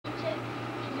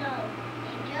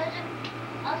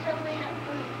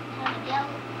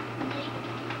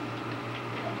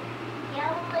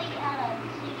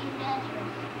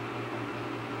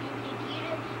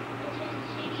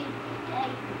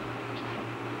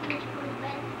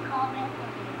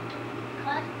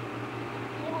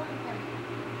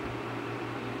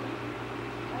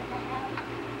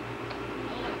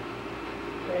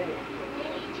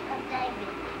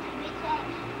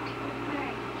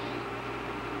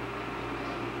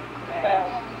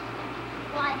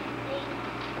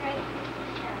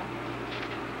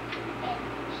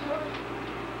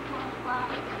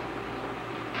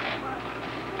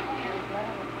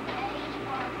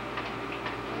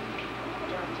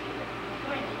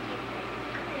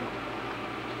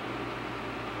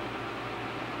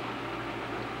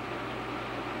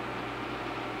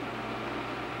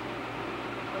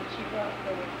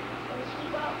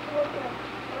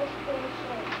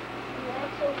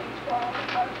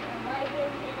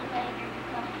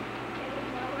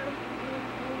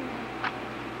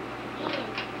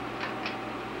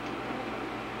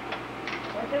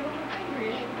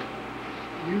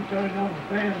You turned on the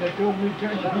fan, they told me to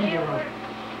turn the heater on.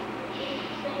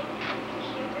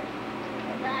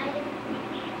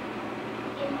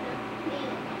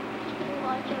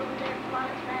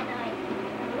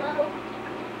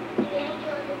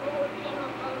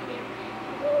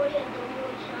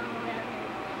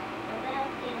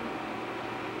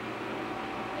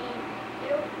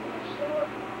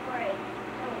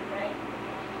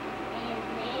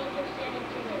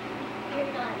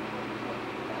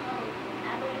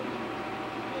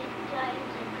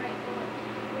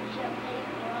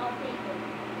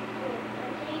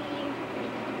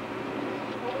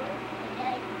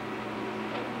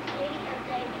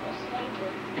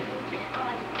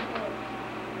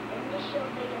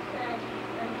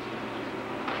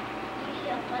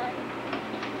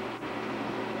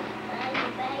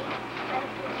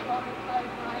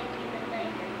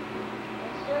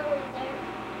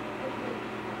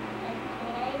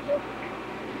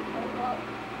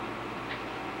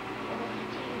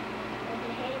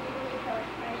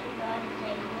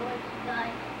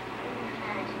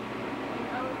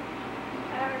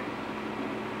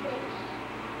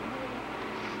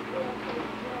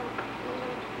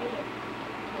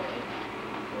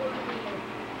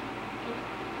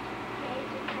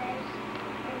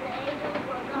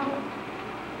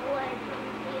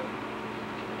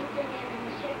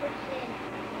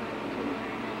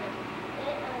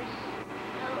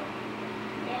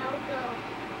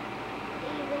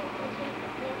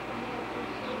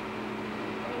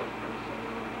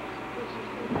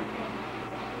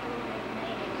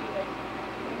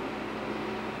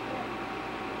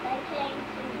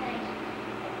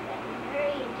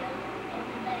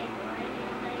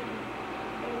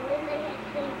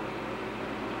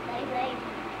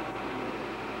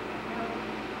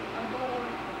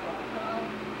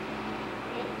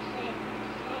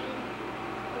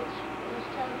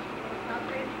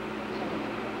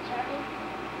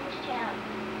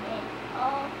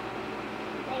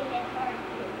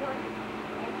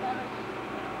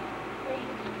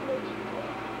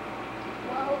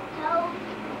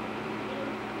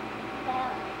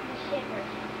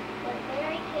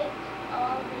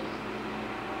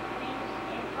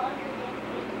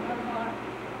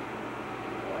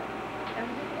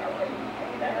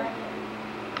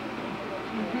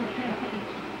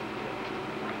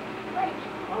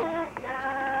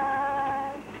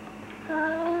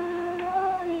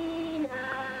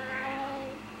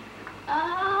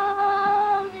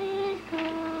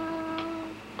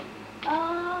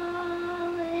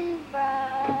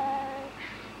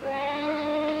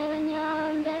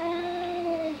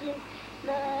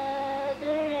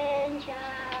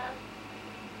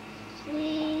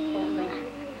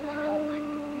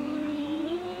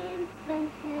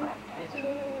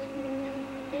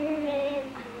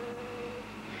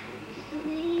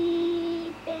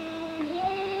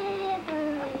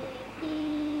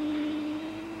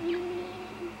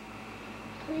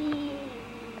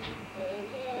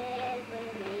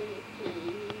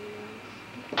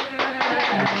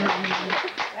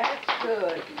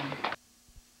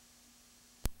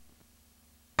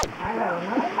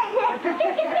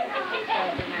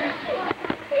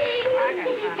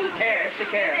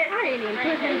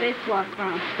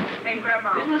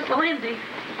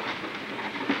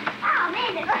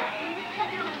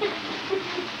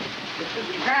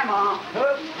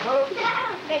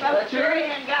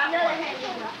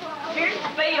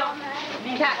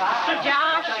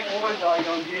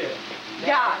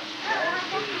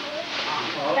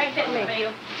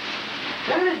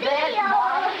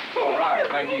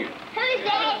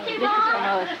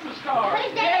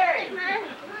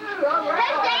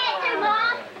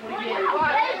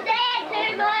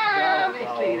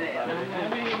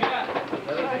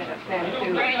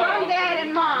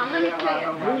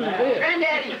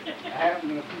 Granddaddy.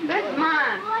 This is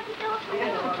mine.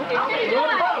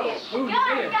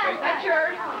 That's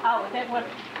yours. Oh, that was...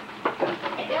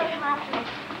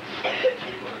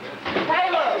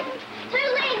 Caleb.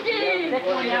 That's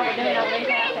when y'all were doing over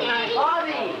there.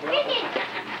 Bobby.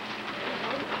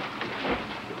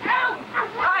 All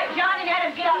right, Johnny and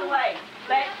Adam, get out of the way.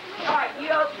 All right, you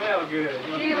open. Smell good.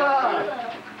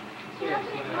 Sheila.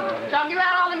 John, you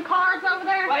got all them cards over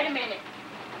there? Wait a minute.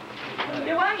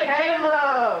 Do I get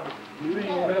Caleb. You ain't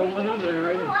gonna have one under there,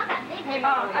 right? Hey,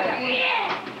 Mom, I got one.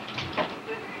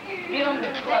 Give them the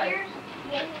plate.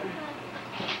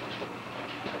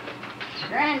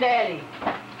 Granddaddy.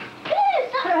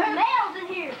 Something smells in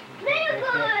here. Smells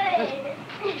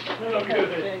Smell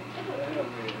good.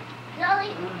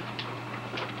 Jolly.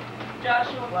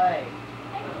 Joshua. Play.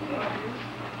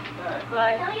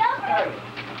 Play. Can we open it?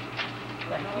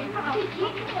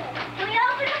 Can we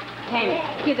open it? Tammy,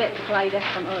 give that to Clay. That's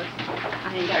from us.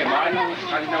 I ain't got Hey, Mike, I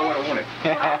didn't know what I wanted.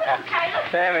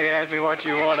 Tammy asked me what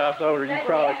you want. I told her you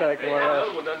probably take one The of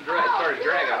other one doesn't drag, started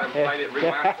dragging. I didn't find it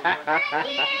rewind.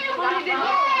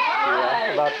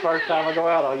 Yeah, about the first time I go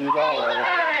out, I'll use all of them.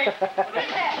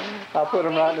 I'll put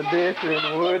them right in the ditch or in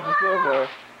the woods and somewhere.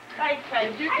 Thanks, Clay. I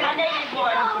needed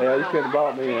one. Yeah, you could have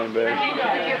bought me one, baby. Did you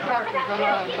get something from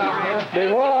us, Bobby?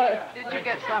 Did what? Did you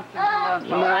get something from us?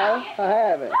 No, I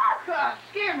haven't. God,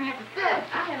 scare me for this.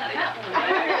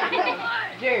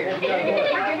 Jerry, did you get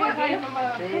anything from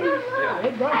us?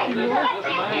 It brought you one.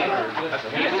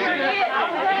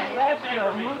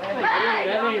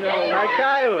 Hey,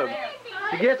 Caleb,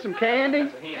 you get some candy?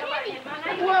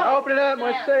 Open it up and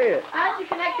let's see it. How'd you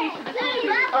connect these to the Hey, TV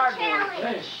level cardboard?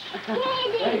 challenge.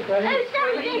 Candy. Who's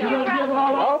something in You here? don't give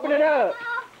all Open it up.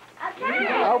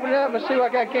 Okay. Open it up and see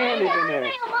what got candies in there.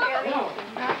 Thank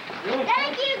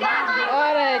you, Grandma.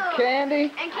 Oh, that ain't candy.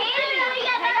 And candy, we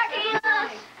got that.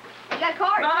 You got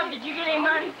cards? Bob, did you get any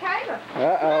money?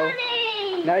 Uh-oh.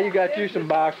 Money. Now you got you some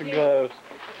boxing gloves.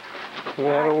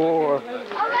 What a war. Oh, wait a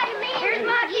minute. Here's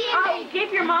my Oh, candy.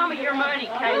 give your mama your money,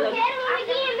 Caleb. Get him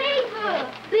again, me.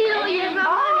 Billions of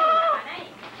money.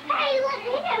 Hey, look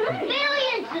here.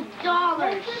 Billions of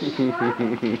dollars.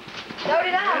 So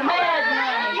did I. Mad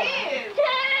money. Two.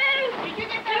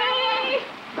 Three.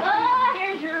 Four.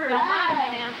 Here's yours.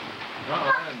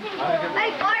 Hey,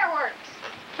 fireworks.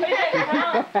 Is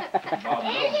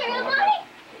your money?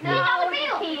 No, All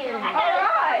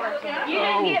right. You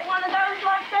didn't get one of those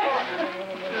like that?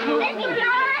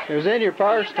 It was in your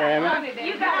purse, Tammy.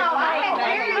 You got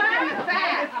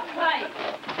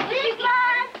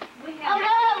Oh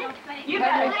no! You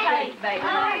got a tape, baby.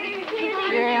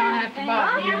 Jerry, I don't have to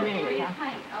buy you a minute.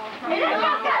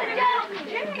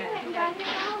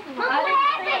 Mom, what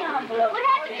happened? What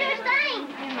happened to his thing?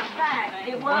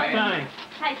 It was.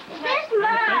 Thanks. This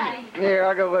mine. Here,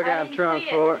 I'll go look out in the trunk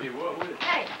for it.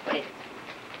 Hey,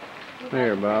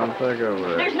 Here, Bob, take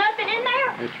over there's there. nothing in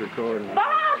there? It's recording.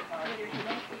 Bob!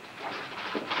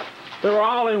 They were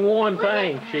all in one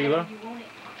thing, Sheila.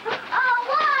 Oh,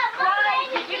 what? Clay,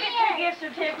 Mom did you gave me get 2 this. gift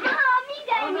certificates? Mom, you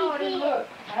gave me this.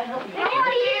 No,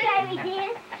 you gave me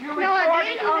this. No, I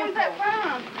didn't. Who's that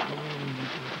from?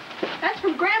 That's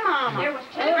from Grandma. There was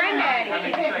 2. Granddaddy.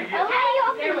 Oh,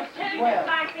 hey, There was 2 just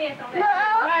like this on that.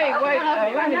 Hey, wait,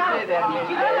 let me see that.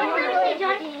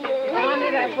 Let me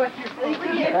That's what you're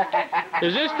thinking.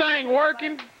 Is this thing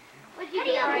working? What you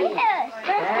doing? Yes.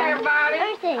 Everybody?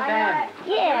 Thursday.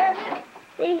 Yeah.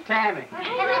 See? Tammy. I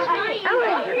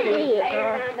want to see it.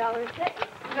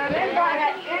 Does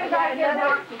anybody get a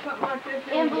box and put one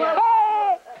Envelope.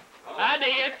 I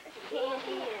did.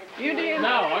 You did? No,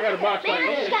 I got a box like Man,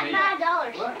 this. just got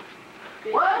 $5.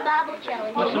 What? Bible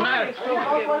challenge. What's the matter?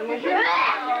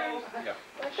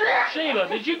 Sheila,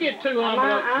 did you get 2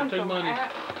 envelopes and 2 monies?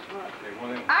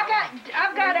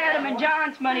 I've got Adam and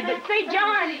John's money, but see,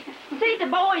 the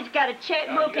boy's got a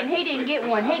checkbook and he didn't get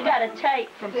one. He got a tape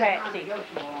from Patsy.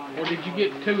 Or did you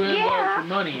get 2 envelopes with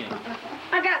money in?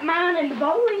 I got mine and the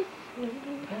boys.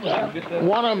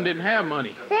 One of them didn't have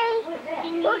money. See?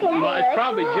 Look at Well, it's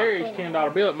probably Jerry's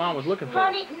 $10 bill that Mom was looking for.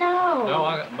 Honey, no. No,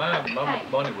 I got mine. My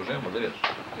money was in with this.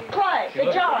 Clay, She the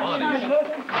looked at John. money.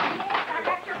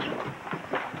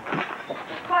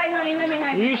 Clay, honey, let me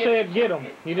have You said get them.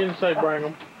 You didn't say bring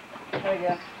them.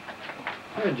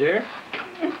 Hey, Jerry.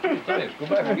 Thanks. Go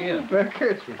back again. Merry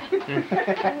Christmas.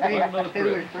 Another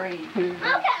trip. I've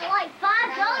got like $5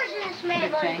 in this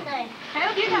man money thing.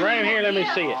 Bring it here, let me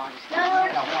see it. No.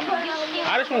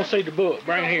 I just want to see the book.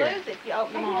 Bring it here. Lose if you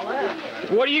open them all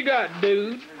up. What do you got,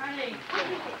 dude?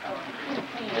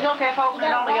 It's okay if I only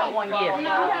got one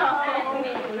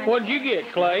gift. What'd you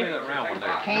get, Clay? Give me that round one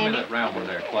there. Give me that round one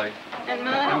there, Clay. And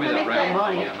Hand me that round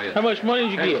one. Yeah, miss. How much money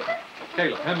did you get?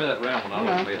 Caleb, hand me that round one. I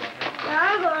don't miss.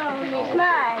 I'm going to miss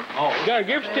mine. Oh, You got a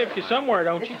gift certificate somewhere,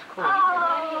 don't you? Oh,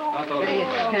 I thought it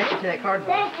was.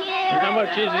 thank you. How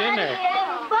much is it in there?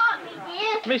 You bought me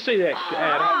this. Let me see that,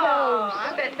 Adam.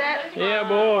 I bet that. Yeah,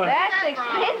 boy. That's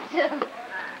expensive.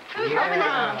 You like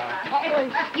that?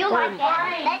 That's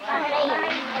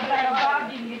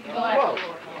Whoa.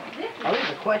 Are these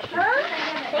a question?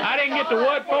 I didn't get the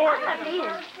what for it?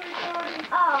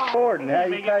 Oh. Gordon, how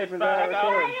you pay for that?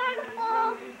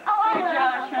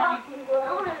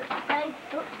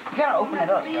 You gotta open it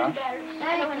up, Josh.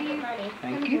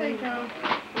 Thank you.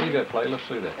 Leave that, Clay. Let's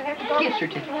see that. Gift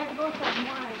certificate.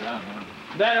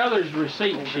 That other's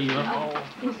receipt, Sheila.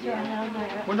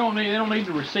 We don't need. They don't need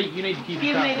the receipt. You need to keep.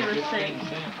 Give me the receipt.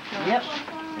 Yep.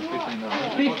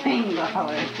 $15. $15.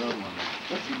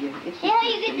 What's the gift? See how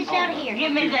you get this out of here.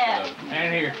 Give me that.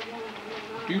 And here.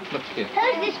 Duplicate.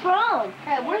 Who's this from?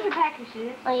 Where's your package,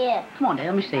 sis? Oh, yeah. Come on, Dad,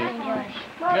 let me see it.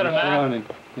 Got a knife. Running.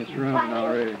 It's running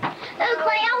already. Oh,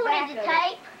 Clay, I wanted the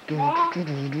tape.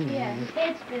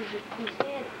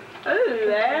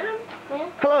 Ooh, Adam.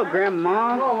 Hello,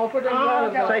 Grandma.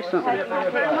 Say something.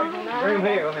 Bring him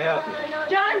here, let me help you.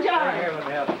 John. Bring him here, let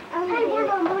me help you. Hey, where'd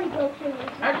my money go to?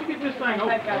 How'd you get this thing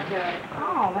open?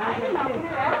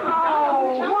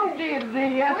 What did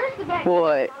this?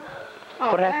 What?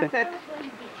 What happened?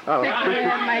 Oh,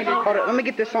 hold on, let me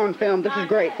get this on film. This is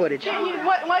great footage.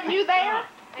 Wasn't you there?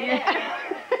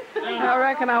 I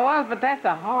reckon I was, but that's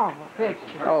a horrible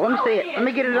picture. Oh, let me see it. Let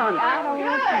me get it on. I don't want you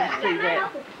to see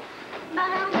that. I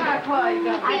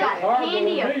got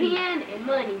candy, a pen, and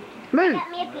money. Move. Got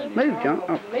me a pen. Move, John.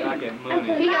 Oh. I get money.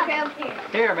 He got down here.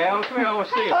 Here, Mel, come here, I want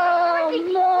to see it. Oh,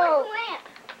 no.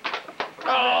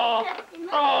 Oh.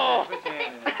 Oh.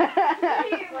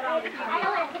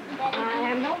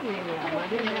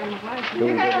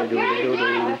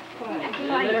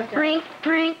 Drink,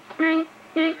 drink, drink,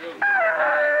 drink.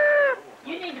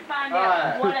 You need to find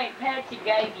out what Aunt Patsy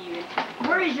gave you.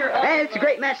 Where is your And it's a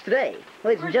great match today,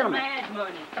 ladies and Where's gentlemen. the mad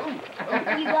money?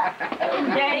 You got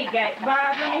Daddy gave.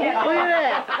 Bob, let me have Look at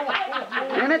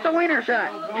that. And it's a winner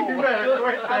shot.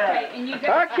 Okay, and you got.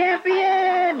 Our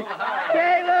champion,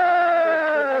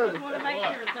 Caleb. Want to make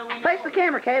sure it's a winner. Face the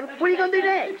camera, Caleb. What are you going to do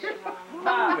next?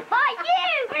 Bob. Fight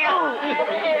you!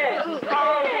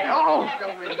 Oh.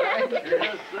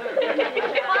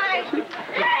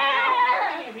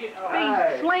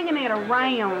 Slinging it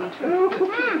around.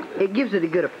 It gives it a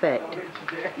good effect.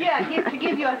 Yeah, to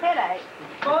give you a headache.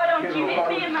 Boy, don't you hit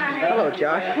me in my head. Hello,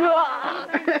 Josh.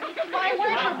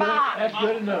 That's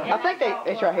good enough. I think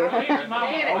it's right here.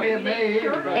 Oh, yeah, me.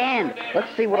 And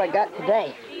let's see what I got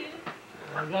today.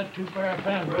 I got 2 pair of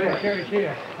pants. Carry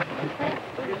here.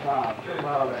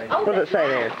 What does it say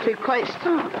there? To Clay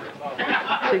Stump.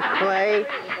 To Clay.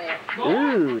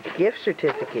 Ooh, gift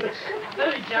certificates.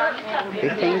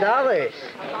 $15.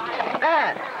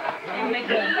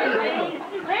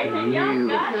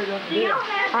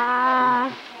 Ah.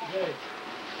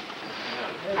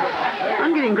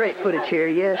 I'm getting great footage here,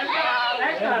 yes.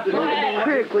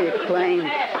 Critically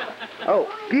acclaimed. Oh,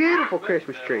 beautiful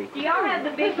Christmas tree. Do y'all have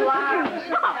the big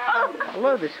lights? I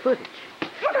love this footage. I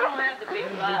don't have the big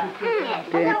lights.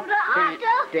 Dun,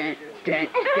 dun, dun, dun,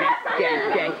 dun,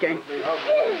 dun, dun.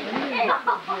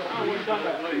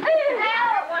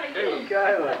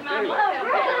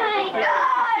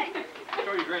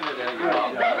 Show your granddad how you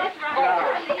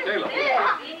Caleb. Caleb.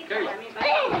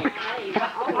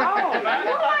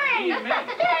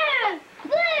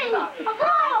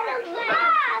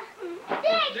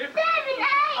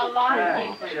 A lot of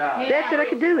people. That's it, I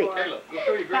can do it. Caleb, go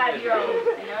show your granddad. 5-year-olds.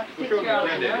 Go show your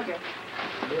granddad.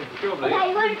 Show him that.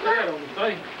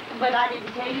 But I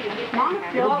didn't tell you to get that.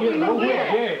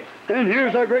 Yeah. And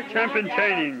here's our great champion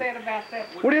training.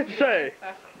 What do you have to say?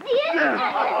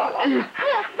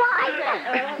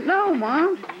 No,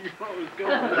 Mom.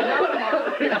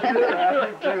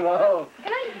 Too long.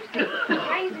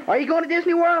 Are you going to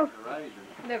Disney World?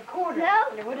 No.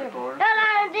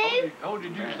 Hello, dude. Oh,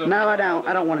 did you use No, I don't.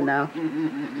 I don't want to know. I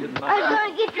was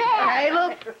gonna get that.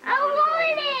 Caleb, I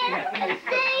want it.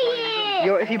 See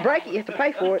it. if you break it, you have to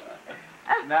pay for it.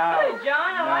 No. Hey,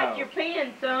 John, I like your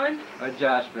pen, son. Let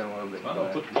Josh been a little bit. I'm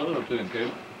gonna put the blood up to him,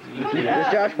 Caleb.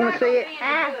 Does Josh want to see it?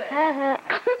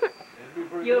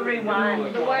 You'll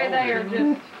rewind. The way they are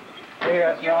just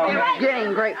Here, John.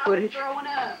 Getting great footage. throwing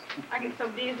up. I get so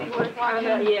dizzy with watching.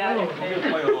 Yeah. Give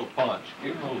him play a little punch.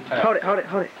 Give him a little tap. Hold it, hold it,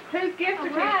 hold it. Whose gift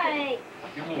certificate? Right.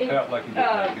 Give him a little tap like you did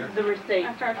back here. The receipt.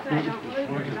 I tried to say don't lose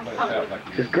We're it. gonna play a tap like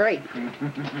you It's did. great. We're gonna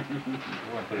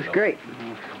put it It's up. great.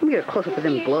 Let me get a close up of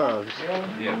them gloves.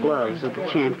 Yeah. Gloves of the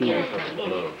champion.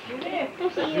 Gloves.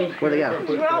 Where they go?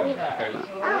 Okay.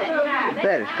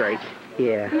 That is great.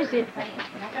 Yeah. Isn't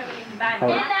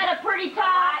that a pretty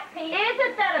top?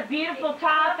 Isn't that a beautiful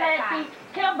top, Betsy?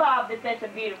 Tell Bob that that's a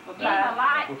beautiful top.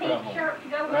 light pink shirt to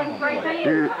go with gray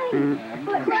pants.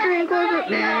 Extreme close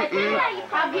up.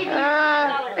 I'll give you.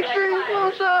 Extreme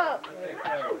close up.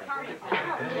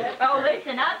 Oh,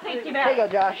 listen, I picked him There you go,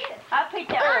 out. Josh. I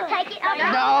picked I'll out. take it.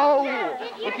 No.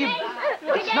 If you,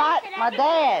 it's not my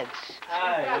dad's.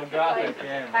 Hey, don't drop it,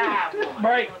 camera.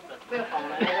 Break. No,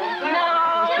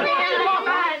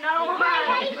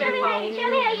 Show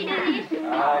me how you do this.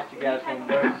 Alright, you got some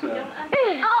boots up.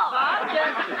 Bob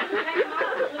just.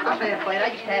 I'm saying, play. I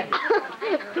just have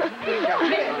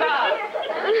Big Bob.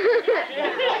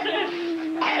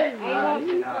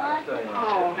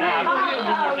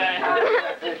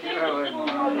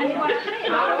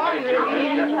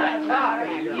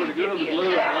 Pretty good on the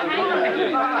blue.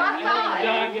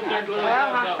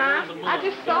 I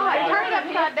just saw it. Turn it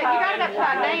upside down. You got it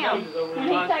upside down. When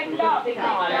he takes it off, he takes it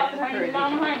off and hangs it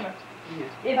on the hanger.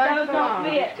 If those don't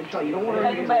fit, You don't want to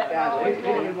take them back.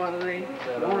 one of these.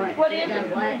 What is it?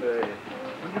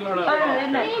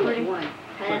 Isn't that pretty?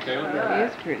 Okay.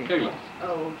 It's pretty. Caleb,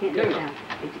 Oh, can't do it now.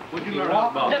 what'd you learn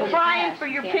about Bob? The frame for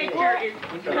your picture is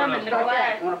coming to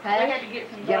glass. Want to We had pass? to get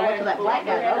some You gotta wait till that black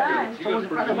guy's over. You Someone's in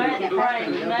front of me. Glass You can't pass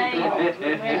frame, them. name.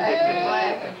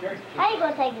 How you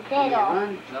gonna take his head off?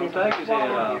 Don't take his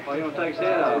head off. Why you gonna take his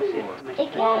head off for?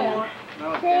 It can't.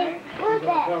 No, it See? can't. What's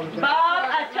that? Bob,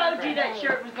 I told you that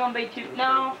shirt was gonna be too.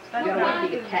 No, that's You gotta wait fine.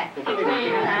 till you get tackled.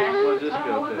 What's this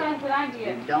go to?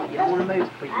 You don't want to move.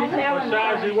 I'm telling you,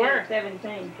 size you wear?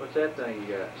 17. What's that thing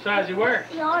you got? Size you wear?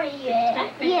 Sorry,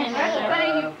 That's the yes.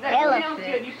 thing that you don't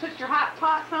do. You put your hot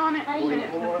pots on it and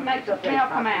it makes the smell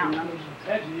come out.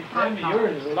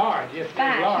 Yours is large. Yes, it's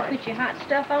large. Put your hot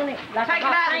stuff on it. Like Take it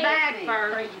out of the bag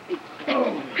first.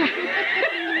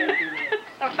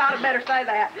 I thought I'd better say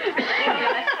that.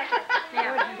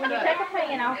 Now, when you take a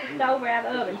pan off the stove or out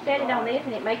of the oven, set it on this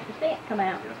and it makes the scent come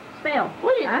out. Smell.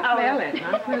 What is it? I smell it.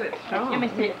 I feel it strong. Let me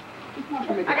see.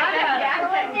 I got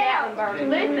that Gatlinburg.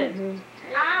 Listen,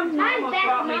 I'm almost back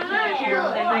brought me my to the chair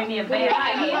when they made me a bed. I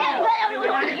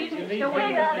use it so we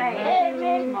can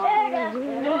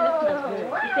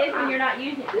It says when you're not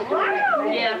using it.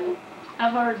 Yeah,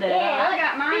 I've heard that. I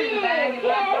got mine in the bag in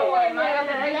my drawer. My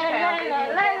other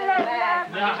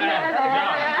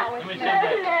Let me say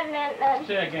that.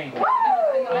 Say that again. Uh-huh.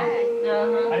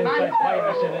 I didn't say play. I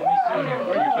said let me see.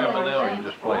 Are you filming now or you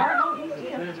just playing?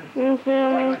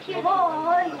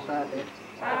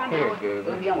 Here, Google.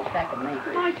 It'll be on a stack of me.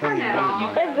 Oh, turn that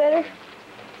on. That's better.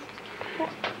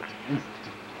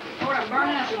 Or I'm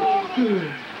burning up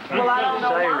again. Well, I don't know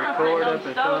Say why. record I up in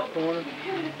the top corner.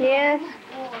 Yes.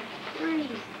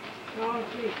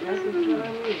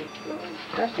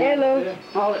 Hello.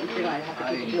 Hold it and see. I have to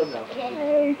put the shield off.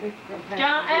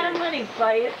 John, Adam, let him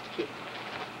play it.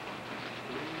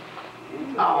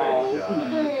 Oh.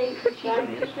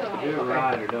 Do it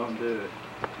right or don't do it.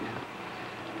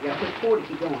 You gotta put it forward to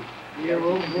keep going. Yeah,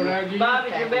 well, what I give you? Bob,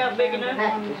 is your belt big enough?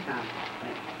 Half this time.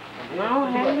 No,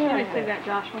 I haven't really said that,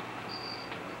 Joshua.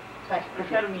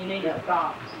 Tell him you need Yeah, it.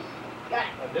 stop.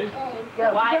 I do.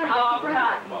 Go. White hog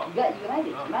cotton. You made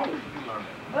it. You made it.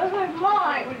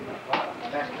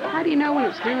 How do you know when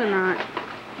it's doing that?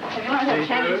 Have you learned how to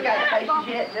change these guys' faces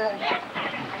yet, Judge?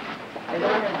 They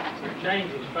learned it.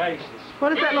 Change his faces. What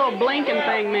does that little blinking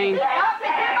thing mean?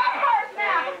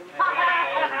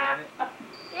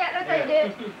 Yeah, that's what it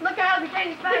did. Look out, it's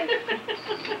changed his face.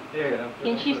 Yeah.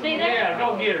 Can she see that? Yeah,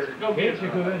 go get her. Go get her.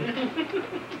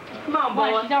 Come on,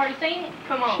 boy. She's already seen it?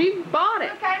 Come on. She bought it.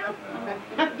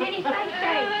 Jenny's face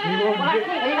shake. You won't get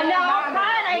it. No,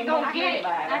 Brian ain't gonna get it.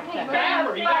 I can't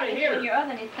Amber, you gotta hit her. Your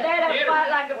oven is stand up, fight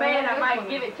like a man, I might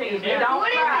give it to you. Don't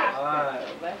cry. Alright.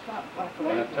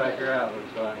 I'll take her out,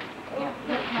 looks like. You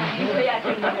see, I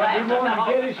took the She glass wanted to off.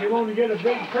 get it. She wanted to get a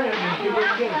big print, and she didn't get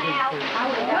a big print.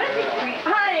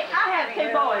 Honey, I have two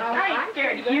boys. I ain't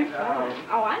scared of you.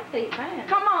 Oh, I see it fine.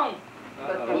 Come on.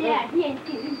 Yeah, yeah.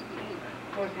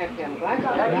 You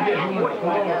get more. Come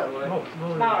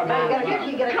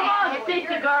on,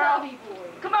 sissy girl.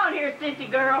 Come on here, sissy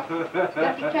girl.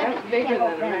 That's bigger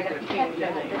than American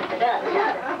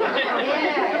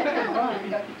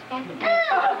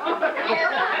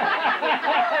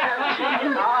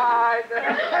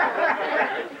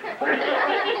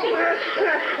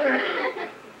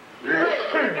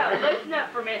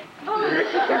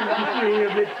You see a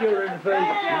bit chiller in the face.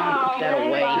 That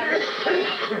away.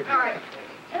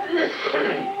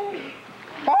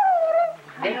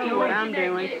 That's what I'm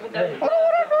doing.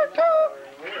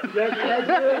 That's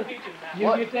good. You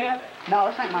get that? No,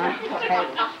 it's not mine. Okay.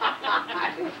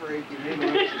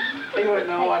 He wouldn't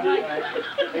know what to say.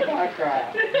 He might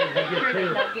cry. Wait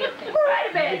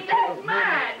a minute, that's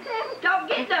mine. Don't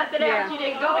get nothing else you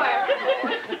didn't go after.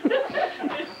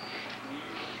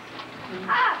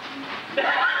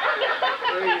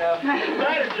 There you go.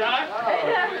 Later, Josh.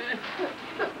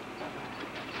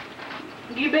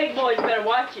 You big boys better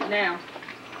watch it now.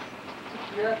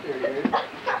 Yeah, there it is.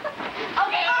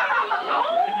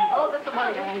 Oh, that's the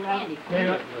one that had candy.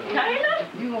 Yeah. Taylor?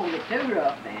 You won't get too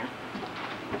rough now.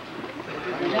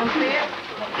 Don't fit?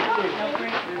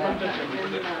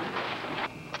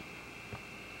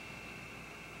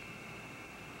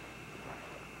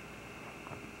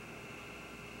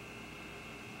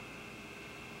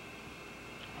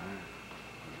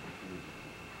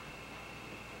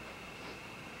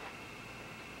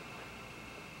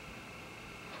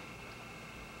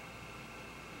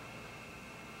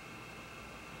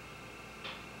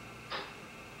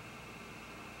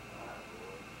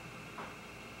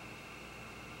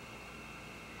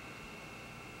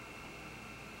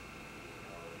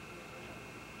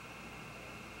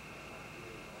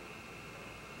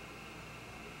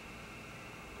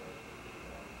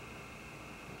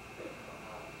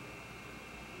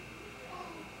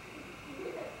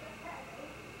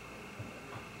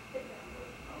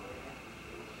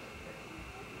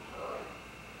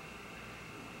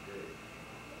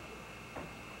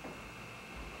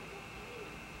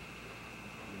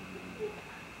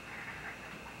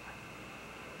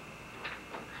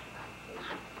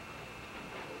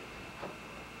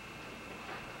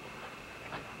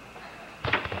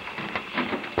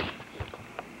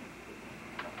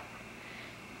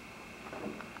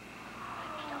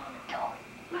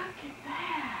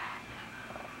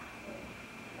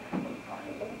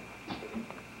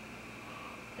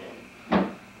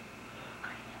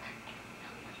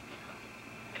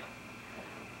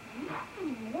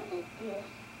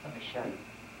 Let me show you.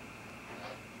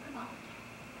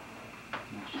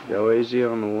 Go easy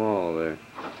on the wall there.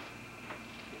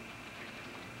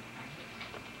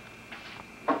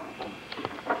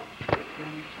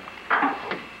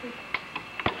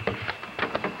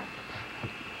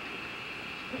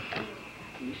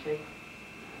 You see?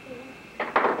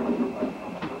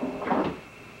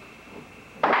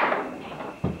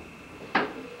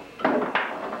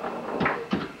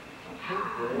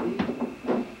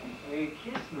 Merry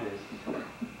Christmas.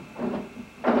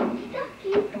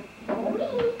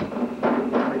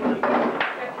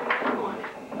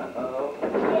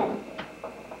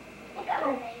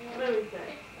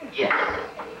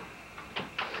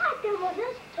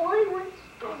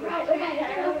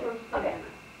 Okay.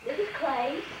 This is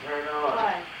Clay's. Turn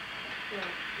on.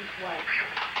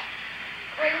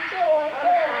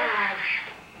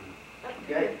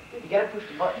 You gotta push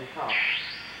the button to top.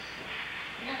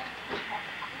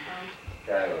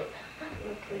 Caleb.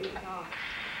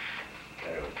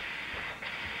 Caleb.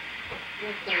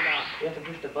 You have to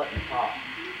push the button to top.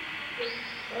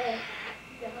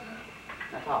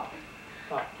 Now top.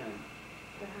 Top turn.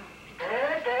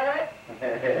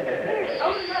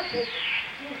 Open up this.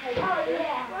 Oh,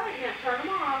 yeah. Turn them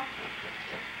off.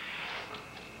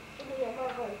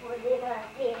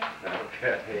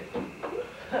 Okay.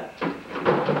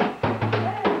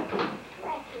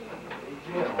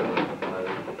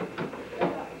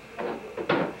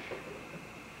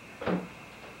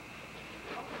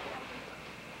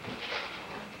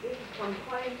 This is from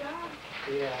Clay and John.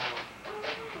 Yeah.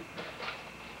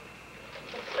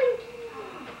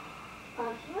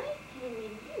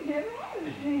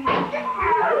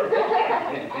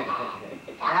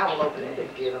 Now we'll open it and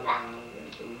get them on.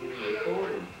 So we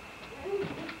recorded.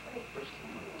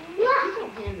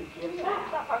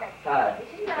 Todd,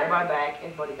 everybody back,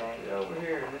 everybody back. Over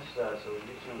here, and this so we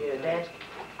get some. Yeah, Dad's.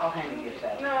 I'll hand the gifts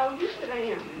out. No, you sit down.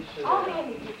 You sit I'll down. hand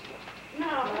you this. No.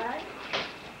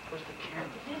 Where's the camera?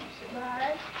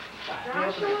 Bud.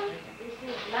 Joshua? This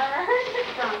is Bud.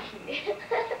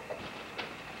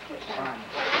 Fine.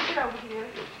 Get over here.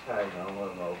 Tag on, let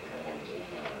them open it.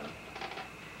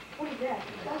 What is that?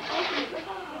 Let's open it. Let's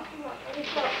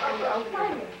open it.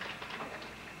 Find it.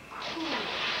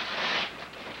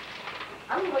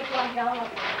 I'm gonna wait till I get all of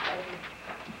it.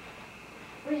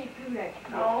 Where's your food at?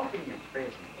 No, open your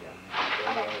present, John.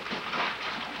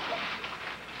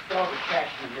 Throw all the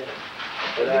trash in the middle.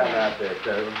 Put that right there,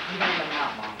 Caleb. You don't them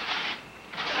out, Mom.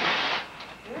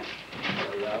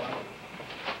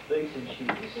 Boots and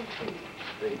shoes.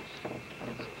 There,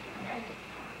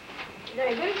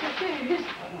 here's your shoes.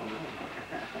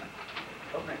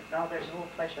 Open it. No, there's a little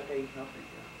place right there you can open it.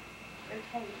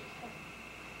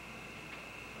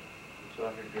 It's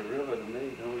like a gorilla to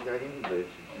me. Don't got any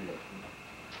boots.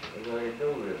 They got a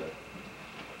gorilla.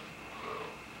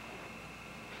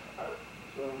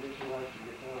 So I'm just like the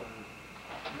guitar.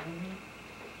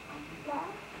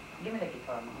 Give me the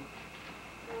guitar, Mom.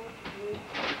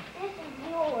 This is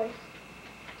yours.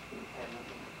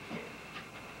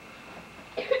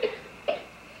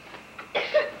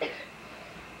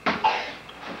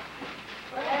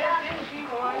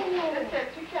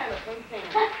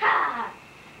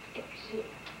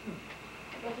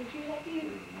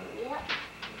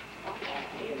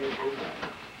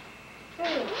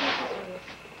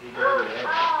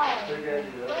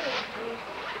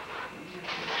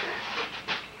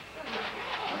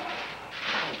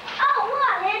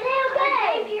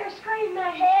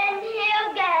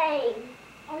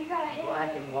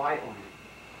 Black and white one.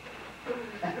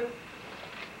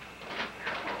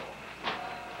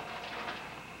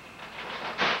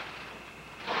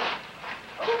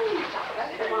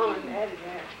 Mom and Daddy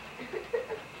there.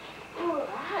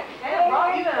 Dad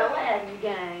brought you an Aladdin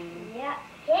game. Yeah,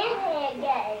 handheld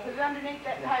game. Put it underneath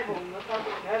that table and look over the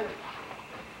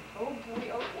Oh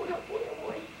boy, oh boy, oh boy, oh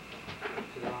boy. It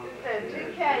says to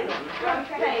Caleb from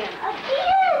Santa. A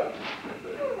few.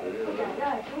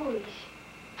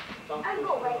 I'm going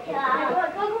to wait till I go.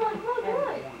 I'm going to wait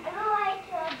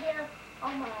till I get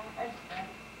on my husband.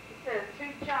 It says to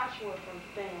Joshua from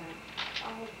Santa.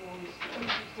 Oh boy.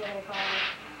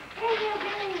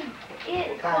 It's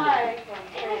What kind Clay. of From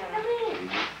It's Santa. Clay.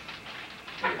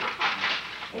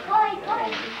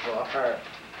 For her.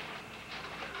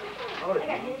 I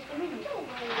got this for me.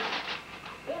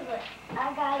 Yeah, but I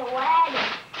got a wagon.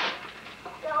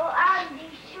 So I'll do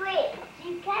switch.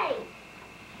 You can't.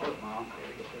 Look, Mom.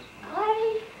 Here, get this one. Clay.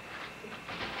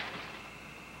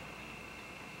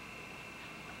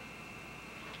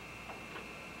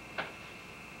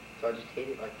 So I just hit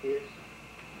it like this.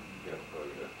 You gotta plug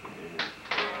it up again.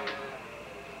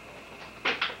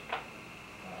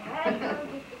 I had to go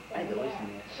get this I need to thing listen out. to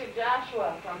this. To Joshua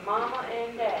from Mama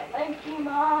and Dad. Thank you,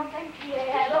 Mom. Thank you, Hey,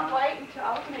 Dad. look, wait until,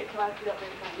 I'll open it till I put up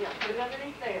everything. Yeah, put it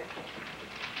underneath there.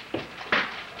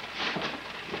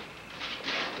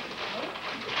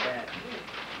 What's that?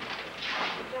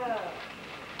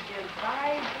 The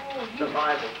Bible. The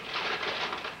Bible.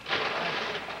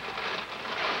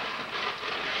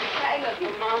 Caleb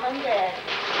from Mama and Dad.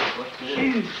 What's this?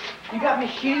 Shoes. You got me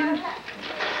shoes?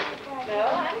 No, I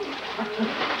didn't.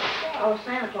 Oh,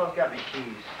 Santa Claus got me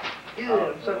shoes. Ew,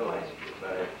 Oh, I'm so glad. Get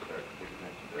back, start picking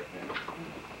that stuff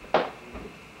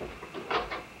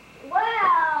in.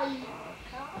 Wow.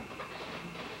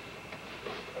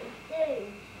 Dude,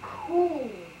 cool.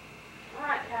 All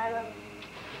right, Caleb.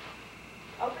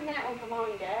 Open that one for Mom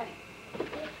and Daddy.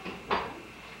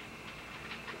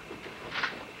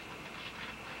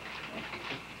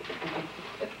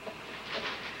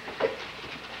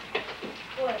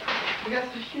 What? You got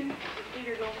some shoes?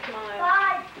 Peter gonna smile.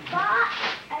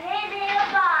 A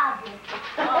handheld Bible.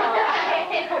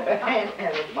 And a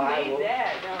You need Bible.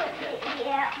 that, don't you?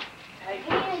 Yeah. Take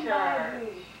Hand your shirt.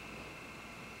 Bible.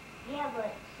 Yeah,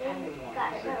 but it's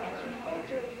got some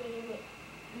pictures in it.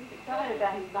 He's excited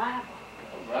about his Bible.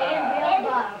 Handheld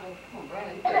Bible. Come on,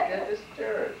 Brandon, take that to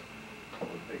church. With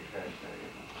a big trash bag.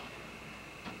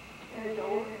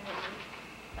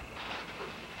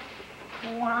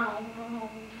 Wow. All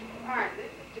right, this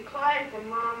is to Clay from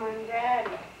Mama and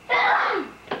Daddy.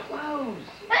 Clothes.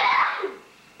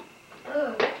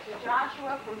 To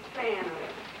Joshua from Santa.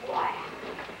 Wow.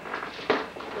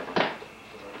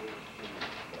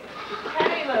 To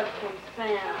Caleb from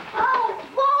Santa. Oh,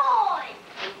 boy.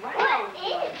 What Around is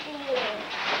this?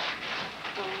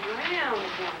 Around one.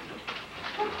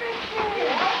 What's this?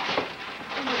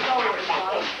 In the door is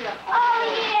bottle strap. Oh,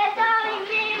 yes, I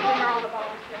Remember remember. all the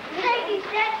bottle strap? Thank you,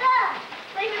 Steppa.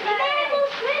 Remember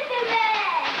Christmas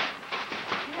bag.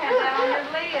 You have that on your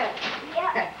list.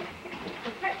 Yep,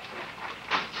 Is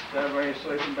that where your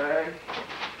sleeping bag?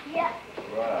 yep.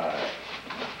 Right.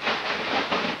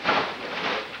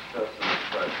 Stuff's in the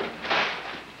front.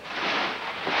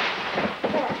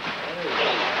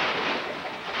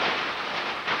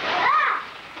 Ah!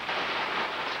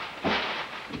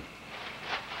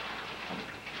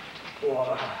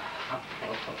 Wow.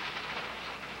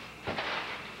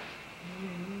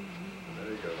 There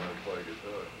you go, learn to play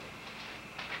guitar.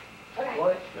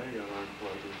 What? There you go, learn to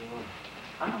play guitar.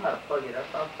 I don't know how to plug it up.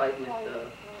 I'll play with Play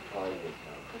guitar.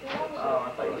 oh, I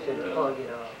thought you said plug it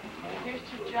up. Here's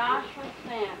to Josh from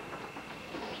Santa.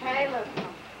 Caleb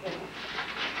from Santa.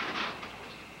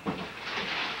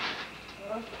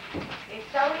 It's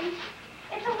so easy.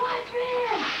 It's a white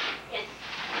man. Yes.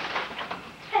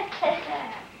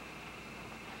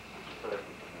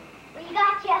 We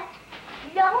got ya.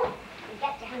 No. We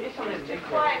got ya. This one is Mr. big.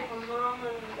 Clay from Mom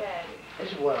and Daddy.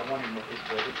 This is what I wanted with this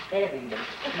book. It's heavy, but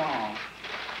it's small.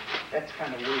 That's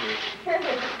kind of weird.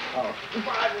 Oh.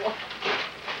 Bible.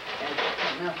 And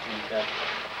something else in stuff.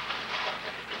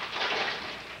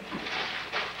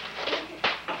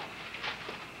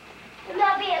 It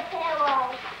might be a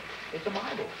pillow. It's a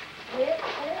Bible. Yeah.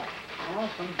 Oh,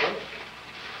 some book.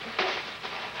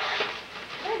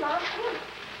 Hey, Mom, come on.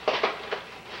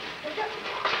 Look up.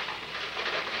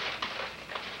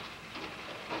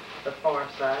 The Far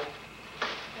Side. The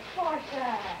far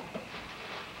side.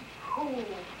 Cool.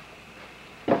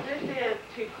 This is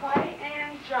to Clay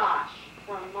and Josh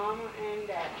from Mama and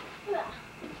Daddy.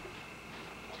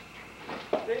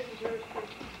 This is yours too.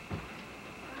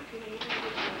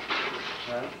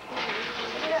 Huh?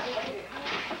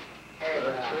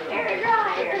 Hair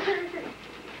dryer.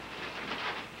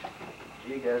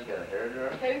 You guys got a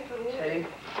hairdryer? Two for me. Two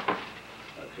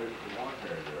I took from one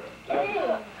hairdryer.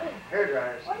 hair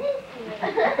dryers. What is this?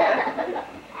 Hey,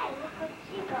 look what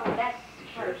she got. That's You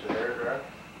sure it's a hairdryer?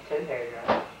 Two hair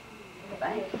dryers.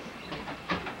 Thanks.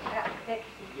 that's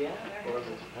sexy. Yeah. Well,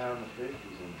 it's a pound of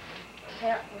 50s and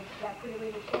That was that pretty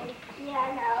really shape. Yeah, I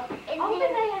know. And Open then,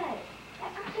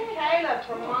 Caleb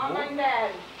from Mama and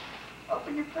Daddy.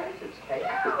 Open your presents, Kate. wait,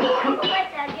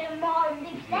 I'll get them all and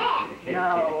fix that.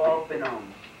 No, open them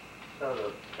so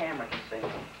the camera can see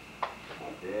them.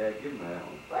 yeah, give me that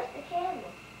one. What's the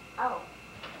camera? Oh.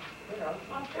 That's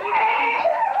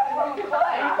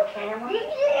the camera.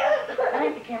 That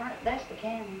ain't the camera. That's the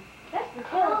camera. That's the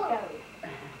telescope.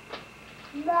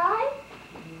 Mine?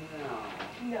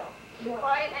 No. No.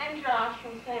 Clay and Josh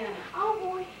from Santa. Oh,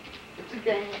 boy. It's a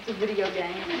game. It's a video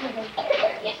game.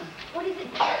 What is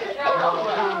it? Josh from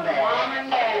Mama and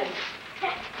Daddy.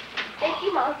 Thank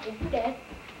you, Mom. Thank you, Dad.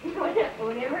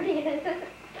 Whatever it is.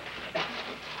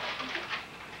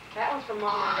 That one's from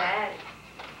Mama and Daddy.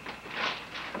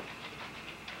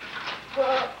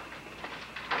 Book.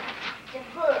 It's a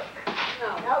book. No.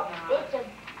 Nope, it's a...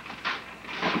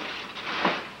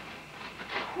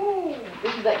 Ooh.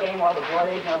 This is that game where the blood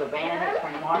is, the bandits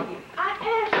from the market. I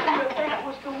asked you if that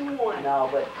was the one. No,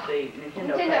 but see,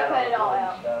 Nintendo cut it all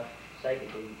out. Stuff. Sega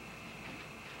did.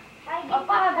 A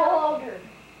Bible holder.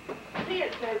 See,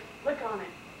 it says, look on it.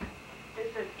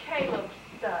 It says Caleb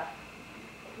stuff.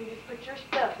 You just put your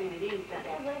stuff in it, anything.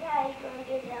 Yeah, but how you gonna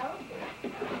get it out?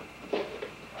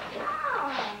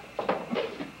 Ah.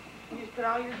 You just put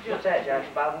all your What's junk. that, Josh?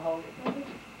 Bible holder?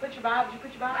 Put your Bible, did you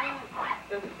put your Bible in it?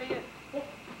 Does it fit?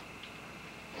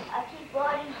 I keep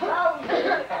wanting clothes.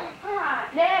 All right,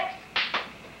 next.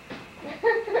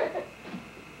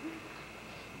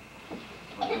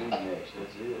 What do you mean next?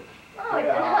 That's it. Oh, it's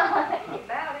not. That's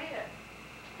about it.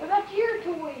 What about your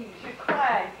toys? To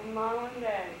Clay from Mama and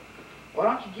Daddy. Why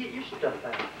don't you get your stuff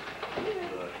out?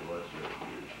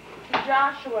 To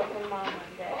Joshua from Mama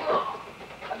and Daddy.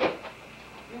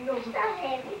 It's not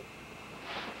heavy.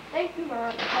 Thank you,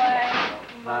 Mom. Clay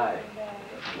from Mama Hi. and Daddy.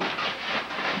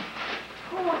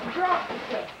 Come on, drop the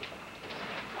stuff.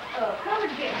 Come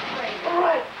and get straight. All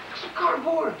right, some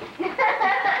cardboard.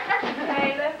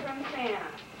 Caleb from Santa.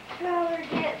 Color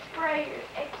get sprayers.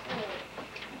 Excellent.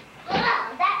 Wow,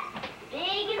 that's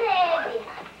big and heavy.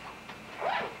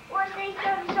 What's this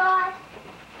some sauce?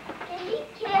 Can you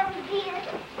tell me this?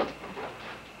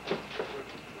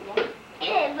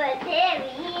 But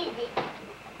heavy, is it?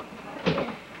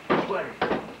 Sweater.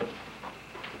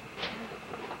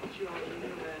 You already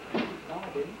knew that. No, I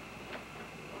didn't.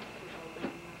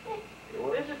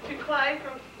 This is to Clay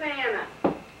from Santa.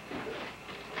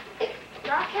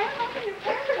 Y'all can't open your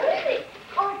present.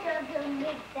 Oh, it's a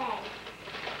big bag.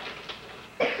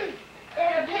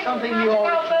 Something you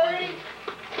already wanted.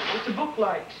 It's a book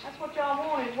lights. That's what y'all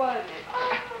wanted, wasn't it?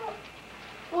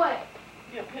 What?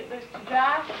 You pick this to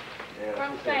Josh. Yeah,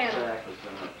 From put that Santa. sack with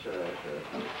some trash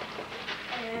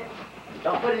And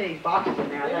Don't put any of these boxes in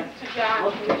there. I this think is to Josh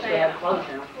most from people still have Santa. clothes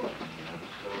in them. so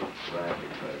graphic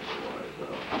paper-wise,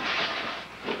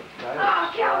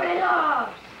 Oh, count it off.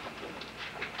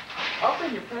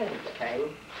 Open your presents, Caleb.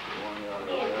 The one you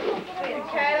already got. To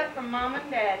Caleb from Mom and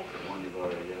Daddy. The one you've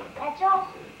already got. That's all.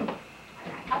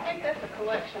 I think that's a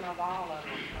collection of all of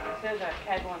them. It says that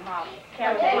Caleb and Mom. Okay,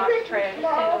 Caleb and Mom's Christmas treasure.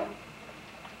 love.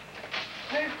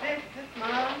 Who's this? This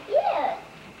Mom? Yeah.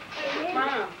 Who's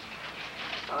Mom?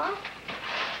 Huh?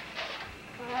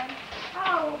 Clay?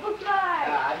 Oh, look like.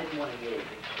 I didn't want to get it.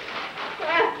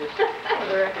 Just for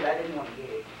the record, I didn't want to get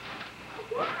it.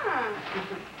 Why?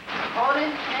 Oh, it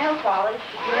is nail polish.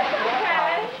 Yes, nail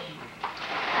polish.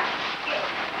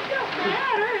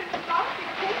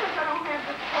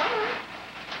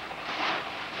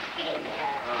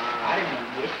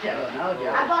 told you.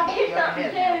 I bought you Go something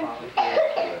ahead now, too. Molly.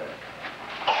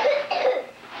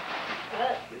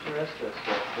 Get the rest of that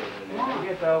stuff put in there. You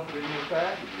get to open the new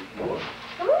packages, boy.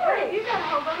 Come on. You got a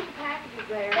whole bunch of packages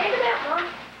there. Take it out, Mom.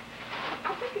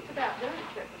 I think it's about done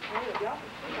except for Caleb. Y'all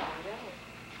can see all of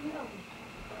y'all.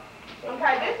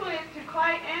 Okay, this one is to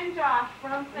Clay and Josh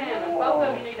from Santa. Both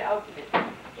of you need to open it.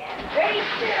 Very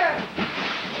sure.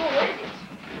 What is it?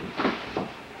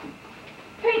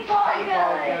 Paintball Paintball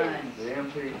gun. guns. The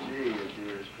MPG is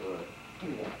yours, Clay.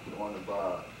 The one to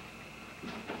buy.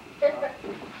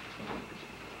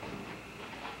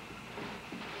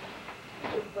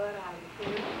 But I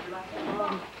think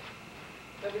like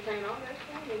everything on this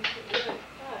one is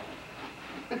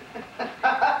good.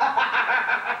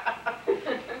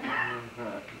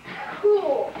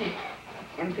 Cool.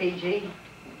 MPG.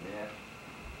 Yeah.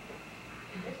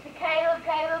 It's the Caleb,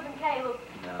 and Caleb.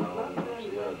 No,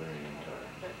 it's the other intern.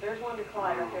 There's one to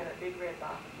Clay right there, that big red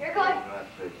box. Here, You Clay. have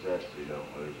to fix that so you don't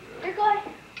lose it. Here, Clay.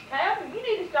 Caleb, you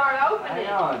need to start opening. Hang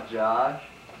on, Josh.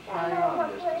 Hang on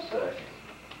What just is a it? second.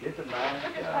 Get the mask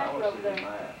Look at out. I paper want to over see the there.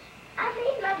 mask. I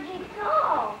need my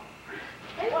guitar.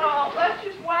 Well, let's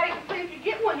just wait and see if you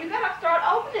get one. You gotta start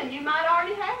opening. You might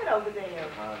already have it over there.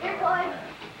 I Here, know Clay. the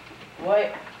mask. What?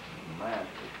 The mask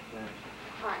is finished.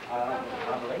 All right.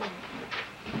 I believe.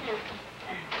 Here.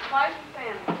 Close the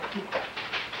Santa.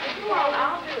 Come on,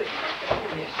 I'll do it.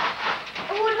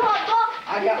 Oh, what hot box?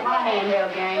 I got my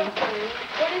handheld game.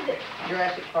 What is it?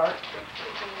 Jurassic Park.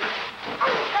 I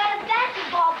got a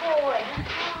basketball board.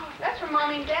 That's from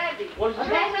Mommy and Daddy. What does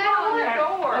it Hang say? that on your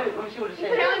door. Let me see what it You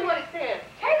says. tell me what it says.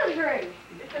 Caleb's room.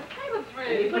 It says Caleb's You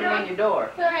room. put it on your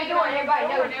door. Put it on your door and everybody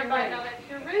knows it's your Everybody room. know that's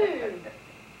your room.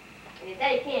 And if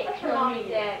they can't That's from kill Mommy me.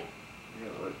 and Daddy. You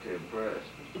look impressed.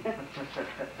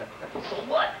 So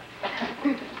what?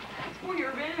 It's for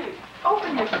your room.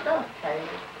 Open your stuff, Caleb.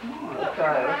 Come on. Look,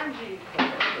 Okay. behind you.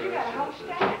 You got a whole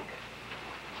stack.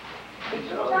 We should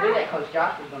do that because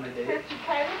Josh was going to do It it. says to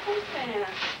Caleb from Santa.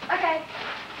 Okay.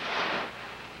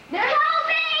 No,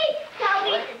 Toby!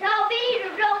 Toby!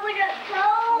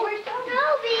 Where's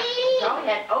Toby? Johnny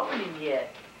hadn't opened him yet.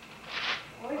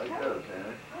 There you go,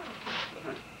 Tanner.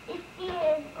 It's in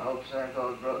I hope Santa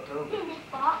Claus brought Toby. this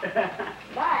box.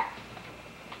 But.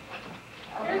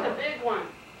 Here's a big one.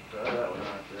 Try that one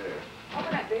right there.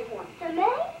 Open that big one. To me?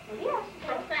 Yes.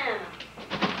 From Santa.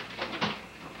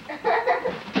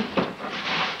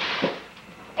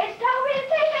 It's Toby the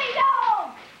TV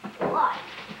dog! What?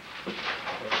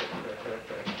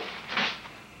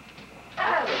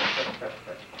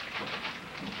 Oh.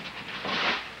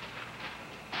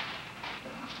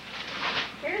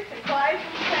 Here's the Clay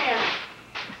from Santa.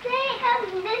 See, it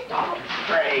comes in this dog.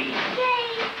 Great.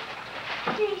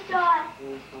 See sauce.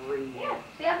 Three. Yeah.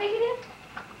 See how big it is?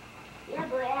 Yeah,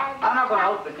 but it has. I'm not going to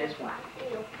open this one.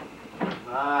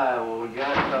 Alright, well we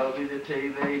got Toby the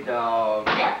TV dog.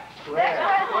 Quick.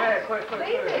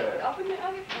 Leave it. Open the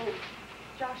other one.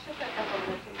 Josh, set that up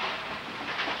over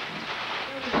there.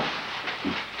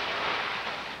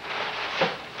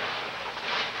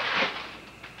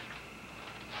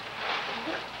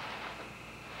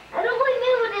 I don't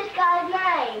remember this guy's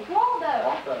name.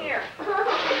 Waldo. Here.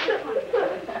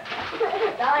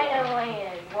 Dino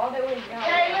Land. Waldo is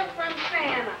Caleb from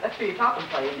Santa. That's for your talking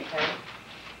play, isn't it, Caleb?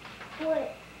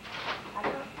 What? I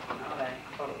don't No, that ain't.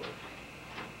 I thought it was.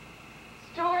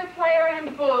 Story player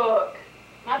and book.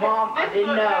 Mom, I this didn't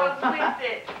book know. goes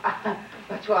with it.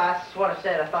 That's what I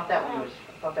said. I thought that one was.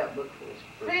 I thought that book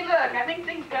was. See, look, I think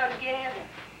these go together.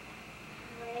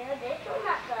 Well, this one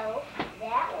not go.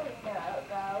 That one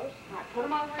goes. All right, put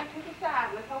them over into the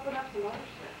side. Let's open up some other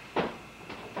stuff.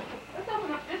 Let's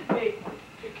open up this big one.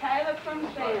 To Caleb from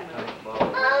Santa.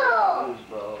 Oh.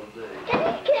 Foosball day. Can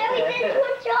you carry this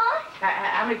one, Josh?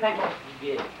 How many paintballs did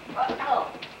you get? Oh.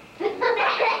 Can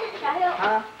I help?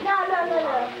 Huh? No.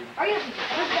 Are you?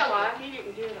 Let's go on. He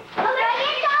didn't do them. Oh, there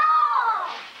you go!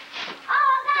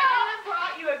 Oh, Caleb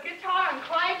brought you a guitar and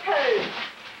Clay too.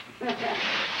 no!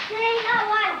 See, I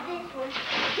like this one.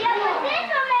 Yeah, but this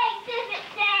one makes different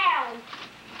sounds.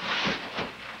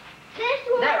 This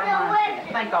one That reminds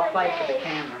me. I think I'll play for the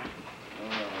camera. camera.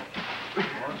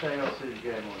 One thing I'll see the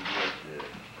game on just yet.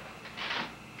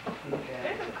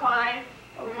 This is Clay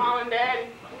from Mom and Daddy.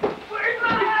 Where's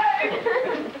mine?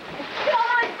 Come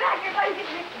on, it's back. Everybody get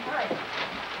this one. Hurry.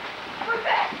 We're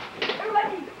back.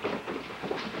 Everybody.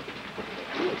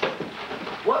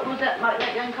 What was that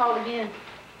gun called again?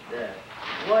 The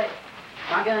what?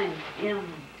 My gun.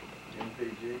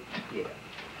 MPG? Yeah.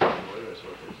 Boy, that's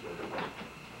what they said.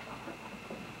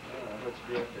 Let's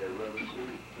get that rubber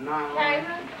suit.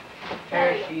 Caleb,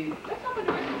 Parachute. let's open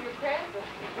the rest of your presents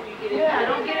before you get in. Yeah,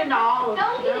 don't get into all of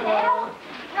Don't get it out.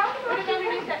 Put it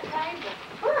underneath that table.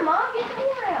 Come on, Mom, get the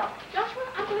oar out. Joshua,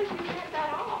 I believe you had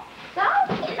that off. So? I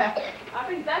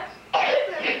think that's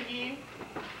for you.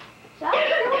 So? This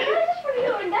is for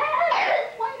you and Dad.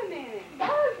 Wait a minute. That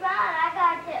was mine. I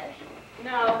got this.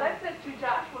 No, that says to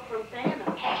Joshua from Santa.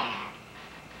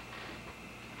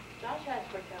 Josh has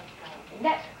for Joshua.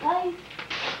 That's Clay.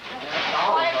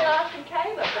 Clay, Josh, and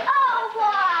Caleb. That's Oh,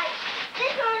 boy.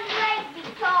 This one's makes me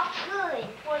talk good.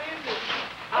 what is it?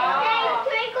 It says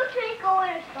twinkle, twinkle,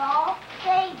 in a star.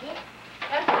 Save it.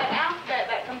 That's the alphabet,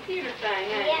 that computer thing,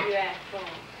 ain't Yeah. you asked for?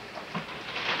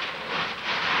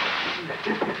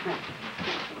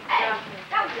 Hey, Joshua,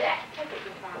 don't do that. take it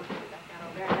your time, put it back out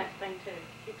over there, and that thing too.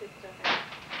 Keep this stuff out.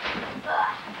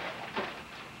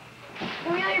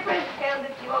 Give me all your presents, Caleb,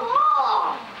 if you want.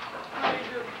 Oh! Here's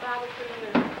your Bible, put it in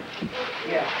there.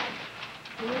 Yeah.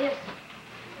 Yes.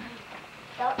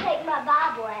 Don't take my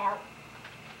Bible out.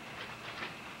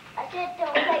 I said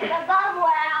don't take my Bible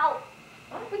out.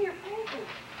 Open your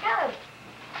presents. Caleb,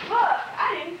 Look, I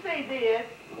didn't see this.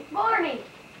 it's Barney.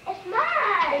 It's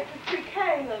mine. It's a to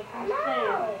Caleb I from know.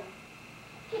 Santa.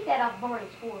 Get that off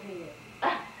Barney's forehead.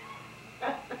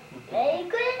 Very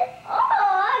good. Oh,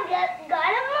 I got a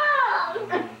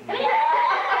mom.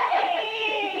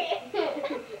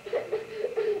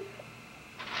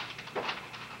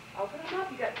 Open them up,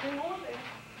 you got 2 more there.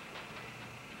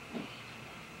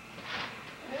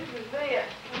 Whose is this?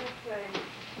 Let's see.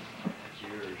 It's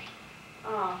yours.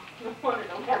 Oh, no wonder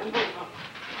don't have them on.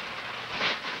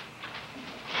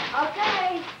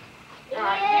 Okay. All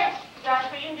right, Yes.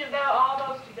 Joshua, you can give all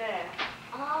those to Dad.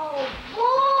 Oh,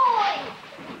 boy.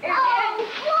 Oh,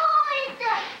 boy.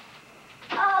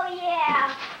 Oh,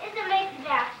 yeah. It's a Mickey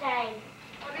Mouse thing.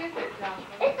 What is it,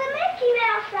 Joshua? It's a Mickey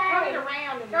Mouse Turn it thing.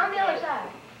 around and On the look other at it. side.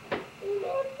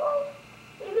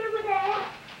 Remember that?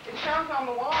 It shows on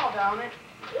the wall, don't it?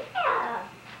 Yeah.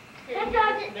 Here, you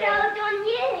Sometimes give it to Dad. shows on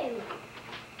you.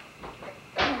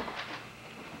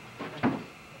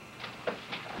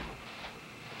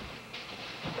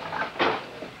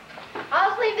 I'll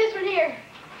just leave this one here.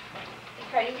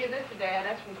 Okay, you can give this to Dad.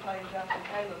 That's from Clay and Josh and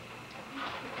Caleb.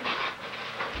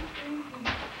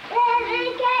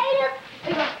 Caleb.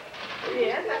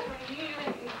 Yes, that's from you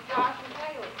and Josh and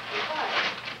Caleb. And Clay.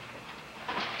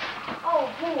 Oh,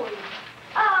 boy.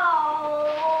 Oh.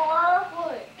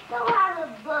 What? So how's a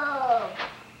bug?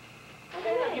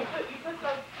 Caleb, you put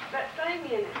that thing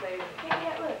in it there.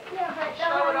 Yeah, look. Yeah, but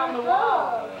Show it on the Well,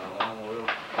 wall. I will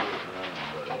put it around,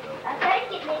 but it don't. I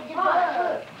think it needs a bug. No,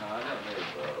 I don't need a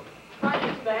bulb. Might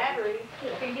use batteries.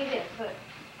 Here, do this. Look.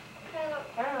 Caleb,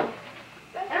 I don't know.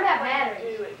 that's I don't have the way to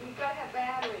batteries. do it. You've got to have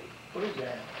batteries. What is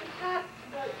that? It's not,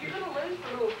 you're going to lose the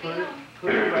little Put film.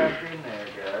 it back in there,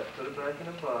 guys. Put it back in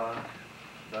the box.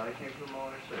 Donnie can't put them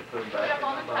on her, so put them Put it back up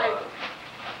on in the the table. box.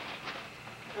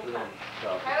 Put it on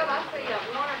top. Caleb, I see a 1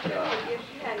 or 2 Yeah. more gifts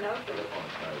you had no Put it clue. on the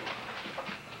table.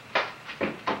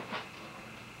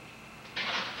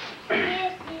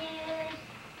 This is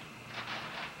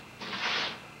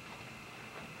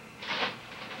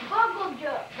Boggle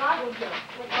Jump. Boggle Jump.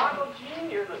 Boggle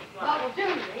Jr. looks like. Boggle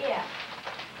Junior, yeah.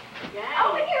 Yeah.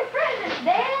 Open your presents,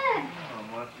 Dad. I'm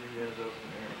watching you guys open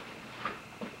there.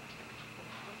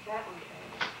 What's that one, Caleb?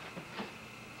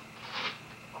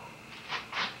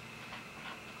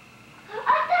 A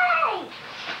thing.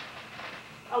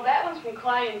 Oh, that one's from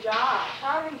Clay and Josh.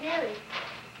 Tom and Jerry.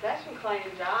 That's from Clay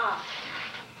and Josh.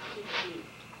 Too cute.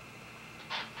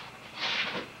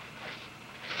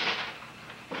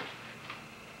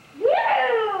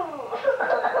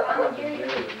 Tom and Jerry.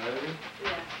 Maybe?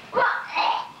 Yeah.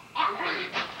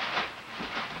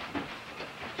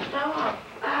 Stop.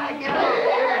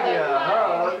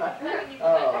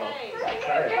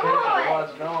 Hey,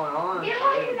 what's going on? Get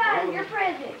one of you guys your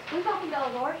presents. Who's open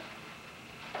those, Lord?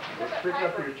 Let's pick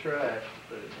up your trash.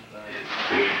 Put it in the thing.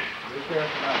 Be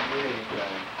careful not to get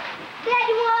anything. Dad,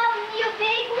 you want you a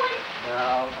big one? No,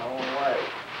 I won't wait.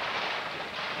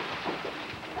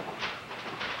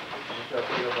 Once I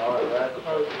pick up all that, that's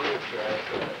supposed to be your trash.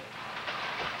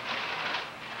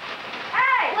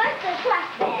 Hey! What's the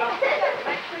trash bag?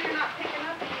 Make sure you're not picking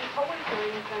up any toys or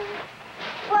anything.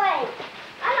 Wait,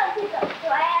 I don't pick up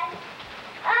trash.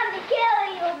 I'm the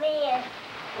killer man.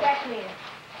 Trash man.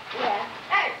 Yeah.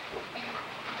 Hey!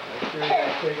 Make sure you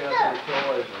don't pick up your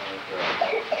toys or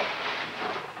anything.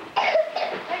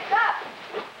 Wake up!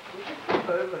 You can keep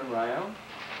moving around.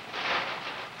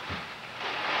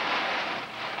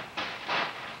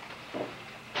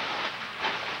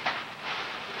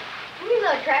 Give me a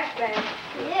little trash bag.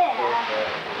 Yeah.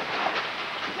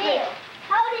 Here.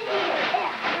 Hold it here.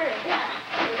 Yeah.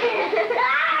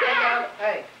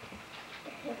 Hey.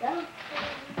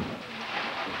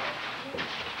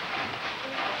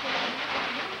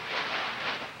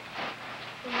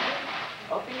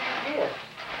 Open your gift.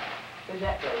 Who's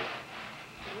that place?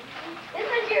 This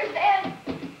is yours, Dad.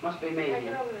 Must be me. Take it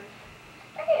Here. over there.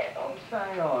 Right here. Oh,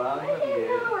 hang on, I'll I look didn't at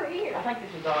know it. we're here. I think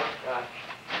this is all.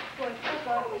 Well, it's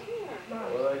over here.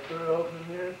 Well, they threw it open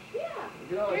here. Yeah.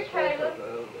 Get all Here, this stuff Caleb. up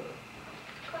over.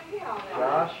 Get all that.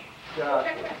 Josh, Josh,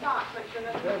 Check that box, make sure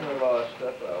there's nothing. a lot of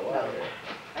stuff out No. there.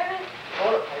 Hey,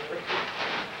 Toilet paper.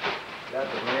 Got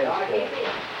the Gotta mess keep stuff. it.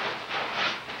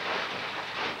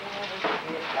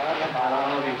 I don't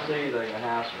know if you see anything in the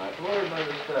house tonight. Don't worry about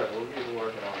this stuff. We'll get to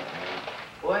working on it, man.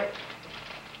 What?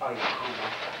 Oh,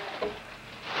 yeah.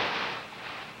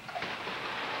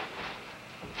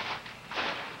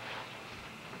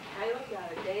 Caleb's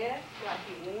got a desk like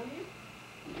you wanted.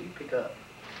 You pick up.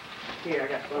 Here, I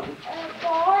got something.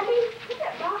 Bonnie. Put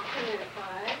that box in there,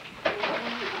 Clyde.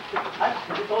 I just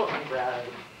took the toilet paper out of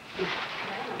it.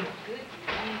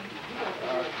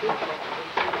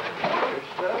 There's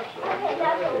stuff, so I think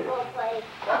that's what we're going to play.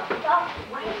 Stop.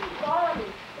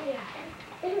 Bonnie.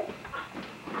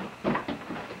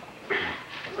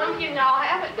 Something y'all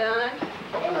haven't done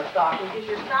Open the stocking. is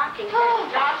your stocking.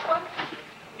 Joshua,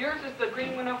 yours is the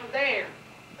green one over there.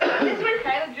 This one,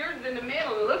 Caleb, yours is in the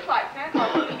middle. It looks like Santa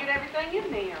Claus didn't get everything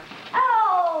in there.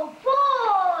 Oh,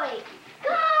 boy.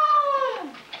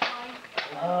 Come.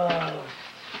 Oh.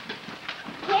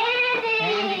 Candy.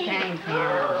 Candy cane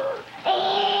here.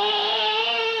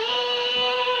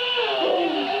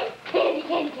 Candy,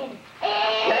 candy, candy.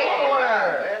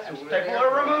 Stapler! Stapler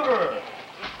remover!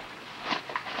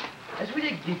 As we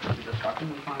dig deeper into the stocking,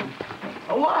 we find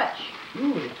a watch.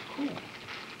 Ooh, it's cool.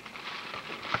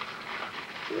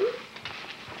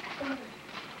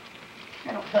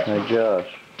 I don't touch Hey, it. Josh.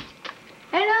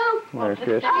 Hello. Merry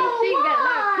Christmas. Oh, See, you got a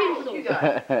lot of pencils. You got.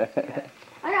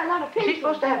 I got a lot of Is she pencils.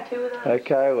 supposed to have two of those? Hey,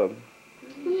 Caleb.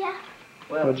 Yeah.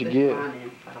 Well, What'd you this get? mine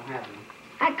in. I don't have one.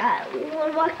 I got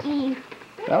one lucky.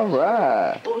 All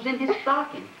right. What was in his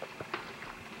stocking?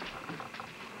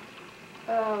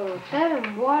 Oh,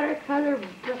 7 watercolor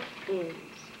brush pens.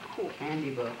 Cool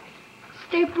candy book.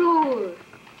 Stapler.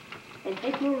 And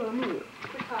stapler remover.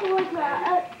 Where's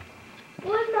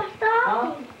my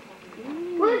stocking?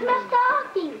 Where's my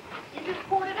stocking? You just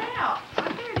poured it out.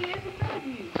 Right there it is in front of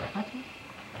you.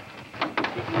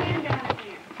 Stick your hand down in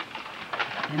there.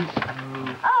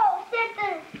 And Oh, Santa.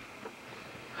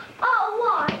 Oh,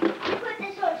 why? You put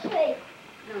this on safe.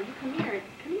 No, you come here.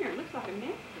 Come here. It looks like a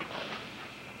necklace.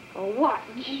 Oh, what?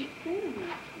 And it's sitting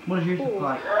there. what does yours look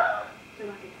like? So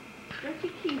like a stretchy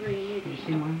key ring, Did isn't you it?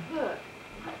 see one? Look.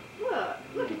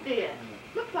 Look at this.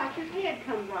 Looks like his head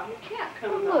comes off. His cap Oh,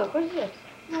 comes look, off. what's this?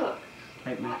 Look.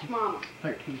 Tape Watch measure. Mama.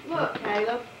 13. Look,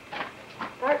 Caleb.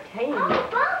 13. Oh,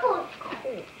 Bubbles.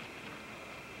 Cool.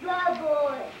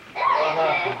 Bubbles.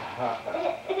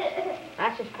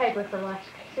 That's just paper for last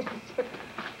Christmas.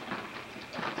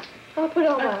 I'll put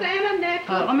on A my... Santa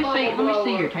necklace. Let me see blower.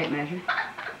 your tape measure.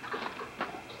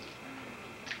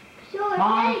 So his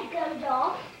Mom. head comes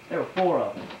off. There were 4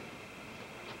 of them.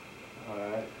 All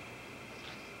right.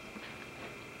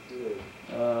 Good.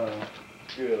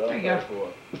 Good. I'll There you go. pay for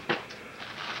it.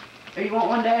 Hey, you want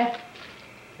one, Dad?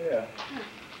 Yeah.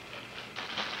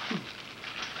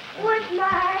 Where's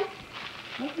mine?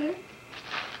 Okay.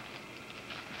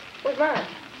 Where's mine?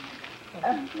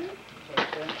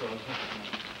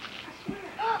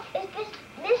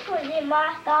 This was in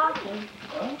my stocking.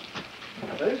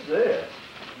 Who's this?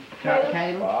 Caleb?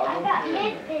 I Bob? got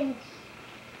mittens.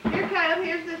 Here, Caleb,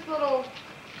 here's this little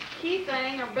key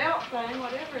thing or belt thing,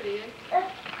 whatever it is.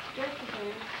 Just a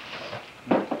thing.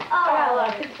 Oh, I got a lot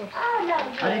of pencils. Oh, no.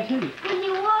 I did too. When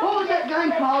you want What was that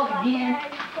gun called again?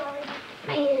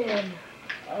 Pen.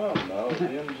 I don't know,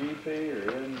 MGP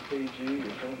or MPG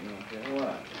or something like that.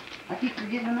 Why? I keep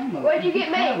forgetting the name of it. Where'd you get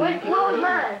me? What was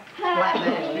mine? Black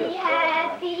Happy,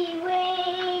 happy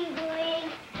wing,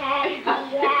 wing. Happy,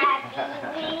 happy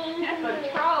wing. That's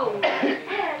a troll. I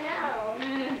know.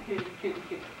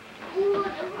 Who's a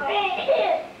friend?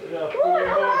 Yeah, Come on,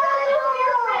 Ohio,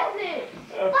 your presents.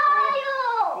 Ohio.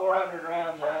 400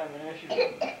 rounds of ammunition.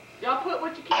 Y'all put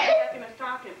what you can back in a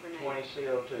stocking for now. 20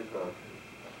 CO2 cartridges.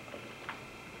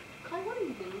 Clay, what are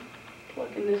you doing?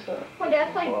 Looking this up. My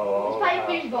dad played, let's play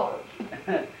foosball.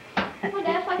 My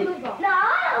dad played foosball. No,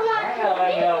 I don't want I to. gotta let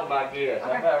me open my gifts. I'm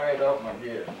about ready to open my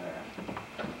gifts now.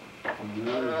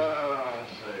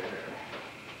 Let's see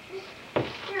here.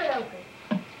 Tear it open.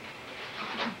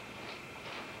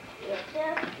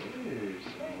 Yeah. Ooh,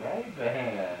 some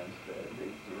Ray-Bans. That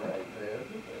beats the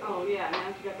Ray-Bans. Oh, yeah, now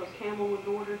you got those Camelwood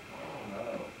ordered. Oh, no.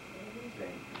 These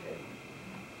ain't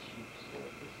cheap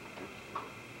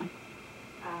stuff.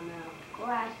 I know.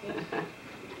 Glasses.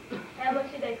 How much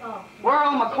did they cost? Where are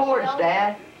all my cords,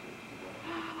 Dad?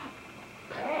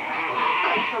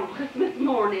 on Christmas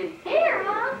morning. Here,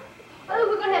 Mom. Oh,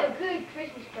 we're gonna have a good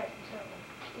Christmas breakfast.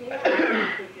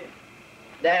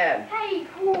 Dad, Hey,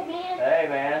 cool man. Hey,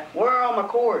 man. where are all my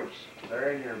chords?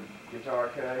 They're in your guitar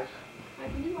case. Hey,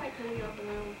 can you wait till we open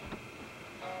them?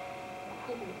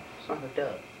 It's not hooked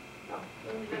up.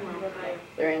 They were over there.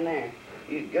 They're in there.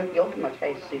 You go open my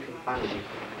case, see if you can find them.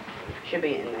 Should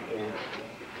be in that, yeah.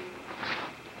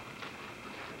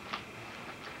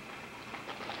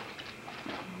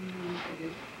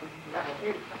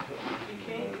 You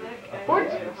can't let that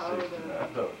Where's- get a hold of. I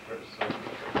thought for a second.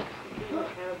 You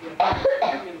can't have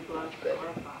your blood or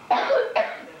fire.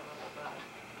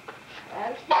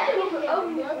 I'm still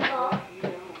open the door. You don't,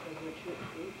 'cause we shouldn't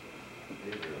do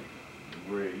These are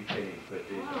weird. You can't even put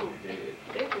these on your head. it.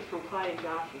 This is from Clay,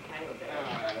 Josh, and Caleb.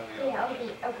 Yeah, open.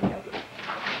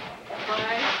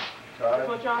 Clay, Try that's it.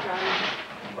 what y'all got.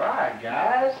 Right,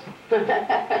 guys. Way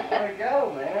to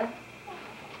go, man.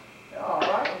 All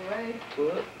right with me.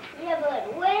 What? Yeah,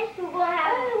 but whistle gonna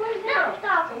have. No,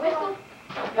 stop. Whistle.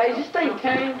 Hey, just stay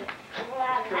tuned. We'll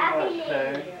have Too happy much New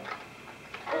tune. Year.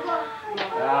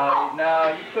 No,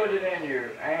 you put it in your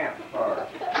amp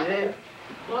first. Yeah.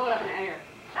 Blow it up in the air.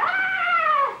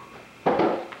 Ah!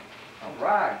 All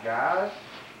right, guys.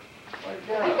 Way to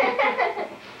go.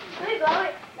 Let me blow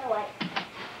it. No, wait.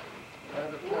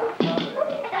 Let it pop up.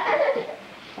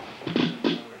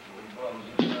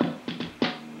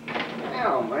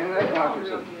 Ow, man, that knocked us.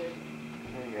 Real There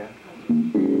good. you go.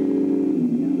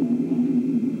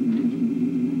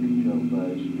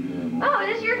 Oh, is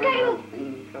this your cable?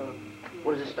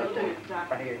 What does this stuff do?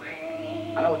 Right here.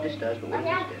 I know what this does, but what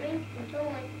does this do?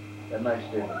 That makes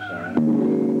a different sound.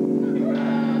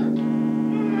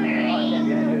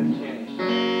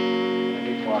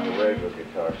 It's like a regular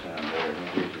guitar sound there. It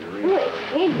gives you a reverb.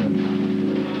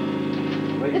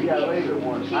 Well, you gotta leave it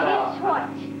one She spot. did what?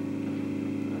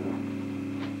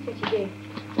 That's what you do.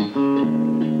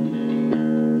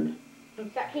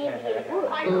 Start candy here. I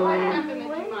like something that you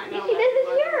might know. You see, this is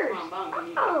yours.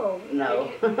 Trombone. Oh. No.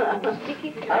 I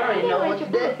don't even know what to do.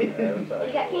 You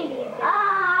got candy in there.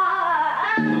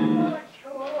 Ah, that's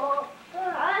cool. I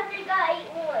think I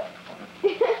ate one.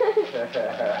 What is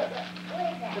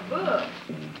that? The book.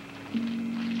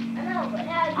 I know, but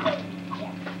now it's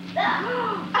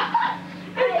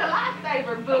It's a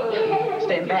lifesaver book.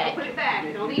 Stand back. Put it back.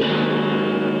 Don't eat it.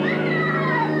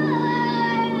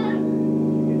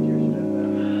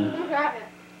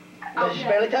 But just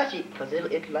barely touch it, because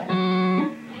it's loud.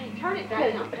 Turn it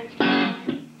down. Don't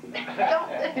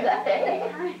do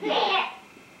that.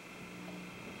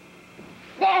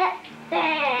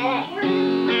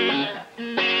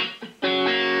 No,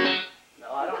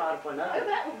 I don't know how to play nothing.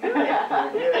 That was good. Yeah,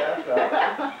 that's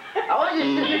right. I was just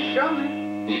sitting there strumming.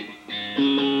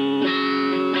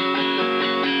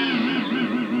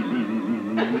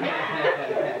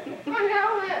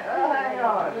 Hang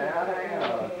on now, hang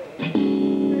on.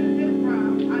 Where's this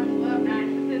from? I just love that.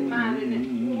 This is mine, isn't it?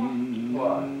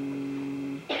 What?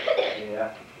 Yeah,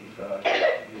 you probably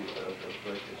use those real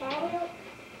quick.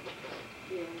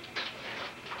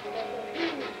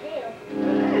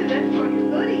 Hey, that's for your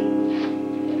hoodie.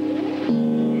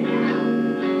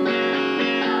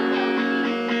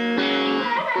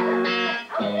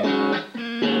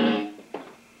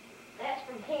 That's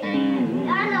from Kenny.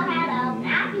 I know how to open. I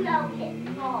can open it.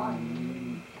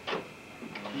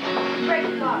 Break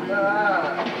the box.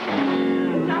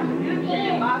 It's not so good for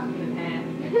your boxes in hand.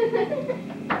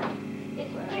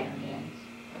 It's right.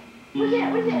 What's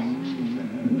that? What's this?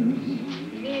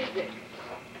 Music.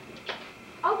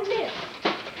 Open this.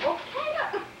 Okay.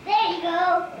 There you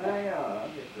go. Hang on, I'll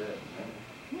get that.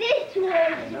 This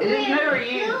one's It is never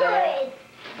used, Dad.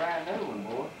 Brand new one,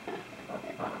 boy.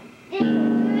 This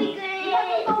one's really good.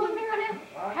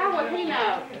 How would he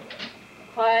know?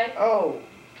 Clay? Oh.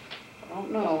 I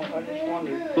don't know. I just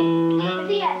wondered.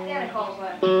 See that Santa Claus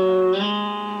one.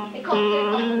 They call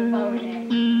Santa Claus on the phone there.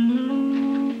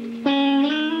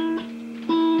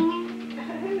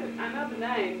 I know the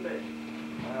name, but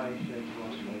Well, you said you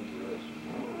want me to listen.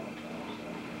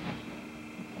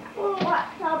 What?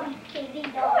 Toby TV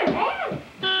dog. wait,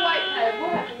 Dad,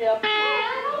 we'll have to help.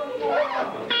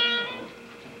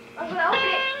 I'm gonna open it.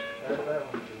 That's that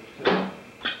one too.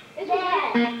 It's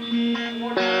Dad.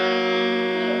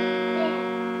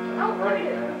 Oh, Right look at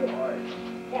now, it. right.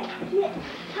 Yeah.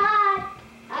 Hi.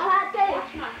 I'll have to.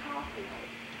 That's not coffee.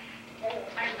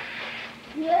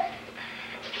 Yeah.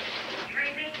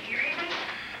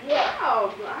 Yeah.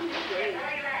 Oh, I'm just ready.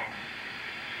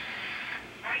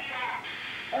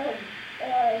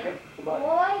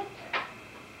 Boy.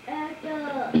 And,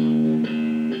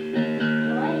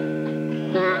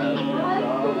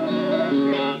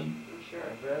 I'm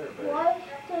sure.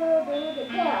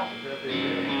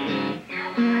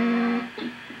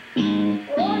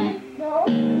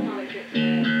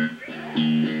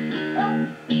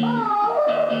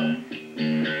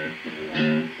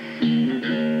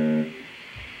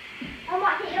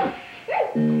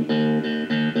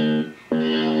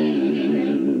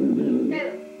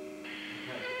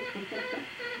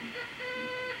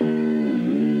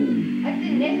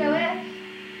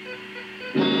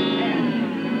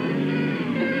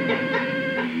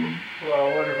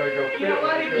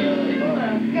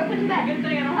 Good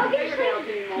thing I don't have fingernails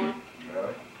anymore.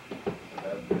 Really?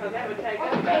 Because that would take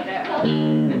up about that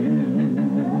much.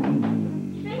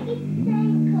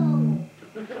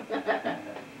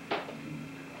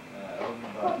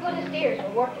 Go to the stairs.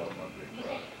 We're working.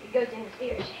 It goes in the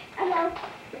stairs. Hello.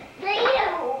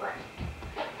 Leo.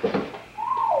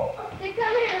 They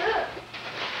come here.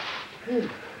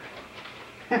 Look.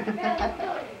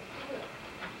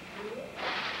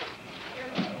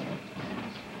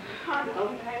 I know.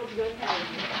 Hail's good hail.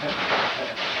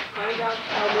 My dog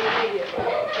told me immediately.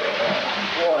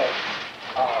 Boy.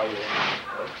 Oh, yeah.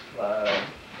 That's fine.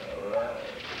 All right.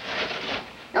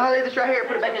 I'll leave this right here and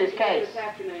put it back in his case. This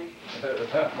afternoon.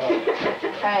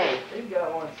 Hey. You've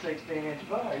got one 16-inch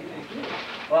bar. You didn't get it.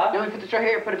 Well, then we put this right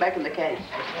here and put it back in the case.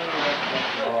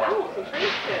 I want some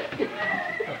trees cut.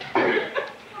 I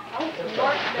want some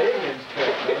work Big done. ones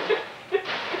cut, man.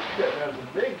 Cut down some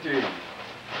big trees.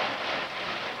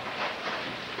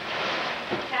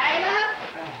 Caleb?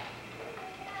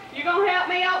 You gonna help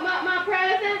me open up my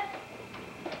present?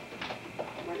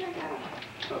 Where'd they go?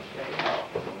 Okay.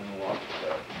 I'm gonna walk it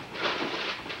up.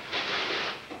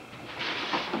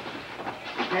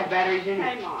 Have batteries in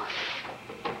it. Kmart.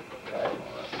 Okay, well,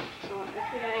 Oh, that's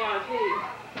the ART.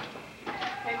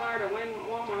 Kmart or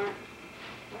Walmart.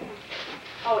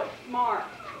 Oh, it's Smart.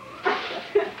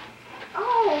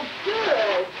 Oh,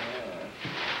 good. yeah.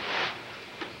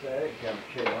 Said it come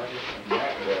chill. I just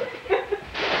that way.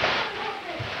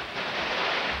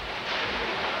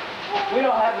 We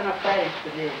don't have enough batteries for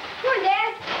this. Come on,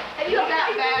 Dad. Have you You got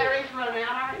got batteries running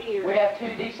out our ears. We have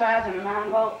 2 D-sides and a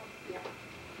 9-volt.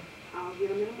 I'll get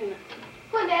them in a minute.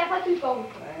 Come on, Dad. Play two phones.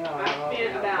 Hang on. I I'll spent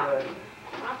get about, that.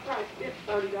 I probably spent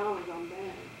 $30 on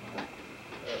that.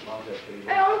 I'll get to you.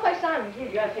 Hey, I want to play Simon.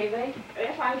 You got a TV?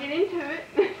 If I get into it.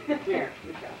 Here.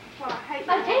 Well, I hate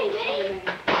My my TV.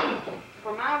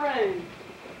 For my room.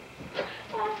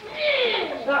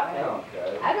 Stop. Hang on,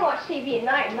 Cody. I can watch TV at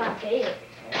night and not bed.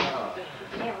 Hang on.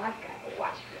 Damn, I gotta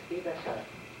watch You better stop.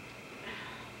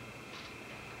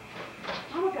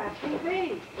 Mama got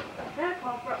TV. Santa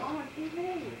Claus brought Mama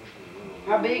TV.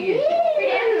 How big is it?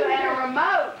 Ooh, and a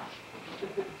remote.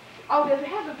 Oh, does it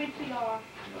have a big CR?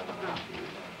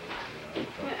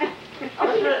 Oh,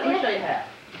 let me show you how.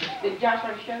 Did Josh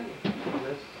already show you?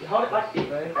 This. You hold it like this.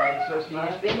 Safe, like so You smart.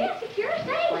 just bend it. It's secure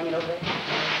safe. Swing it over there.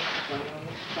 Swing it over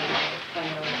there. Swing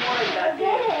it over there. Worried about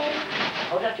this.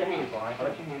 Hold out your hands, Laurie. Hold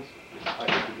out your hands.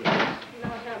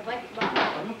 No, it's not a blanket box.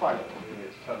 Let me part of it.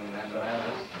 It's tugging that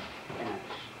around.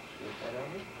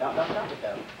 Don't stop it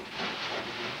though.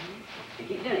 You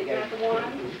keep doing it, Is that Gary. the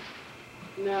one?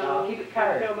 No. No, keep it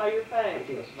curved. I can tell by your face.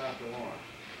 That's not the one.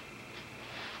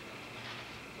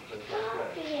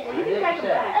 Well, you can take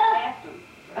them back. Ask them.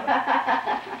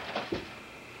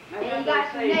 Maybe And I'll you got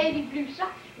go some see. navy blue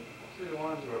socks. See, the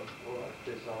ones were like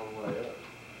this all the way up.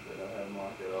 But I have them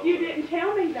like that all You the way. didn't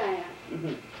tell me that. Mhm.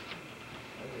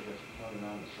 Maybe just tugging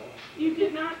on the side. You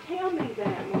did not tell me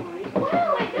that, Lonnie.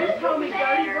 Wow, it You does told me look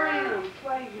dirty better. brown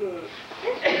suede look.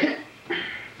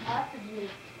 That's the blue.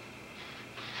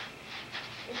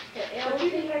 It's the But you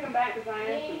can LG. take them back to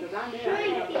Diane because I knew I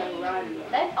didn't know they were right enough.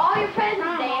 That's all your presents,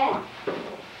 Come Dad. on.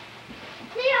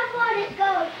 See how far this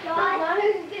goes, John.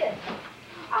 Who's this?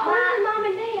 Oh, this is Mom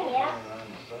and Dad. Yeah. Tugging on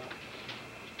the side.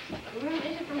 Remember,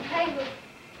 this is from Caleb.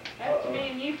 That's me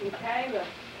and you from Caleb.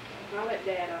 I'll let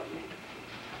Dad open it.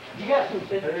 You got some Who's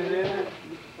sisters. in it?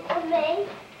 Or me.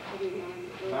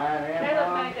 Mine and Caleb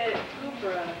mine. made that at school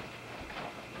for us.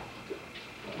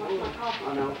 What's my coffee?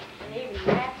 Oh no. And he was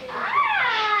wrapped in.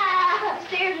 Ah! The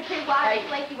stairs are too wide. It's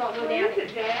like you won't go What down is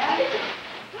it, Dad?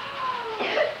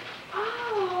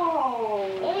 Oh!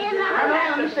 And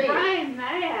Let me see it. Frame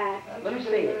that. Let me see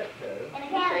it. And a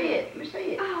Let me cat. see it. Let me see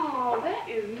it. Oh, that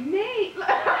is neat. You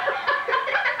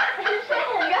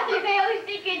got your nail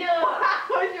sticking up.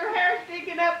 Was your hair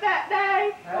sticking up that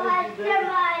day? How did you do it?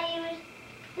 Somebody was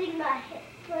sticking my head,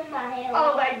 putting my hair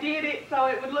Oh, on. they did it so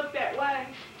it would look that way.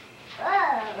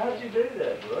 Oh. How'd you do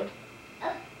that, bud?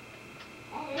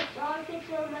 And it's all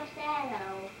picture of my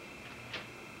shadow.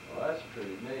 Well, that's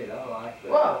pretty neat. I like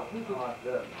that. Whoa. I like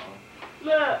that, Mom.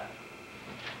 Look.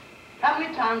 How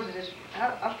many times is this?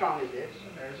 How strong is this?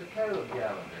 There's a Caleb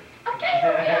calendar.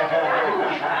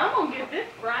 I'm gonna get this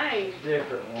framed.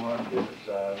 Different one, different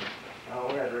size. Oh,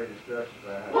 we had to read instructions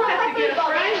about We'll how. have to get a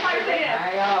frame for this.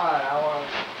 Hang on, I want.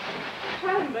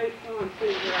 Try to move on to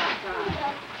the right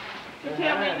side. You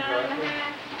tell me 9 and a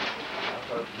half? I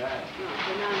thought nine. No,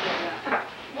 so 9 and a half.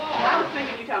 I Yeah. was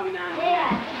thinking you told me 9 and a half.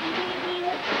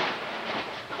 Yeah.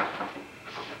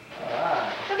 All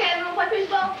right. Okay, I'm gonna play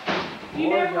baseball. You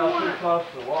never y'all too once, close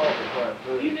to the wall to plant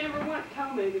food. you never once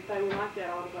told me that they were like that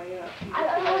all the way up. I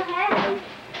don't know what happened.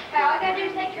 All I gotta do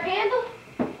is take your handle.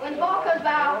 When the ball comes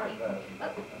by,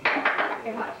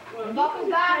 here, watch. Well, The ball comes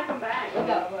by. take them back. Look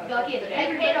up. Go like this. Take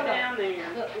your handle. Down there.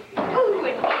 Look. Ooh,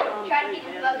 and try to get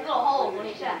into those little holes on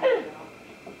each side.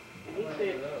 And he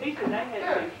said they had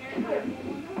been carrying.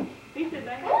 He said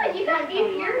they had. Boy, you guys,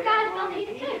 your guys don't need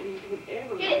it He too. didn't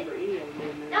ever Get it. remember any of them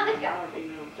in there. Now, let's go.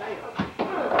 Even on sale.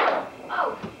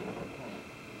 Oh.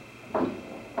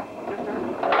 That's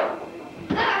right.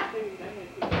 Ah. They had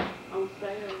them on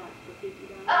sale like for $50.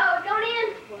 Oh, it's going in.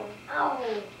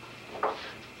 Oh.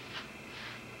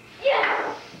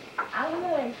 Yes. I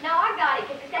won. Now I got it,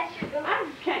 because that's your good. I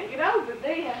just can't get over this.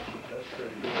 That's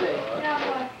pretty good. Now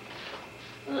what?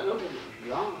 Look at it,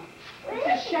 John. What It's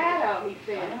is a shadow, he I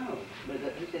said. know, but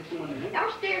he said someone in there.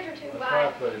 Our stairs are too Try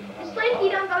wide. to put him behind. Slinky,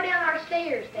 don't go down our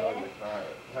stairs, Oh, Dad.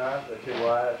 huh? They're too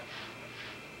wide?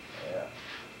 Yeah.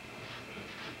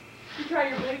 Did you try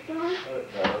your boots on? Oh, it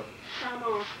does. Try them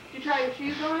on. Did you try your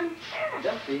shoes on?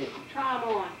 That's it. Try them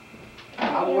on.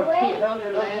 I wore 10.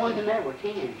 Those ones in there were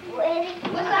 10. What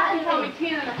size You is told me it?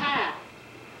 10 and a half.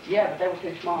 Yeah, but they were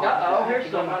too small. Uh-oh, here's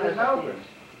somebody's open.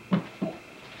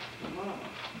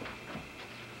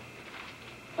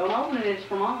 Don't open it, it's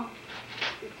for Mom.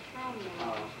 It's from Oh,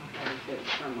 Mom. I thought you said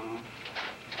it's for Mom.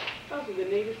 Those are the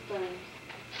neatest things.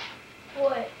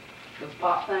 What? Those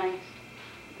pop things.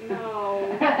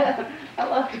 No. I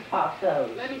love to pop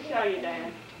those. Let me show you,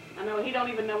 Dad. I know he don't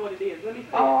even know what it is. Let me see.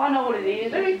 Oh, I know what it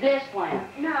is. It's a desk lamp.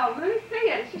 No, let me see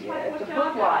it. It's just Yeah, like it's what a y'all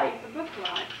book got. light. It's a book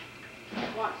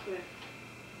light. Watch this.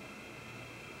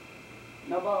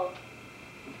 No bulb.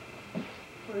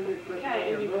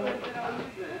 Okay, and you clip it on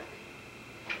your book.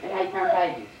 It ain't turn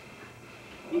pages.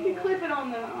 You can clip it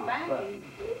on the Oh, back. but- end.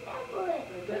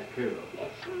 That's cool.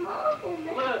 It's small,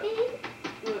 but Look.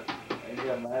 it's Look. And you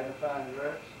got magnifying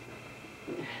glass?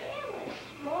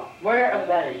 small. Where are the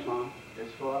batteries, Mom?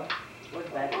 It's what? Where's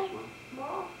the batteries, Mom?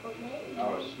 Small for me.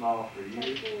 Oh, it's small for you.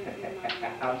 Take it,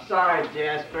 I'm sorry,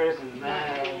 Jess. Person's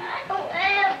mad. I don't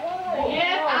have one.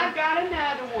 Yes, I got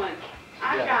another one.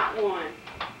 I Yeah. got one.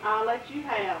 I'll let you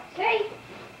have. See?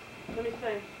 Let me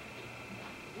see.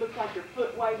 Looks like your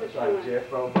foot weighs a It's like ton. Jeff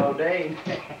from Bodine.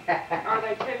 Are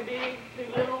they too big, too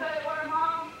little? I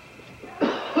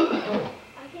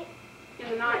can't. In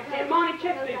the night, Monty,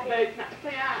 check these boots. Now,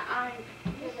 see, I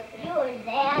Yours,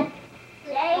 Dad. Monty,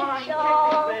 Save check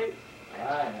Shaw. these boots.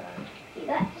 Aye, You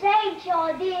got saved,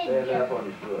 Shaw, didn't Stand you? up on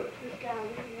your foot. This guy really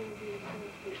wanted to be a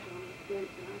fit on his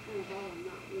boots, and I kind of bought them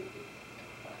not really.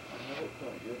 That's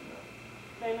not good enough.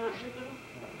 They not too little?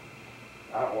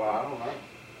 Well, I don't know.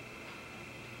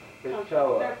 Big Oh,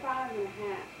 toe they're up. 5 and a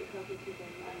half because he said they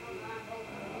run good. I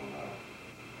don't know.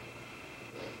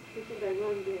 He said they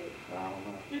run good. I don't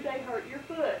know. Did they hurt your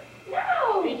foot?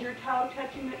 No. Is your toe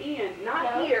touching the end? Not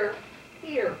No. here.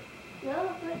 Here.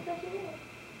 No, it's not it.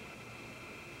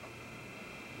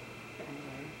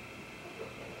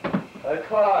 Hey,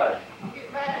 Clyde,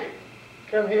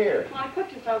 come here. Monty, put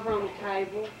this over on the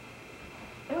table.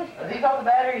 Are these all the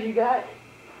batteries you got?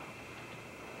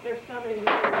 There's some in here.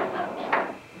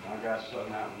 I got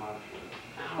some out in my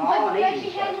foot. All I Like need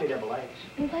is Tracy two double A's.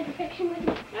 Can you play perfection with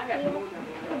me? I got more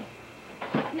than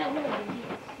that. No,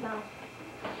 no.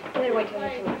 Better wait till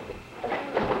next week.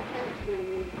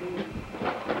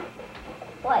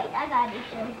 Wait, I gotta do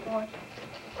something for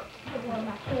one of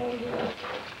my candies.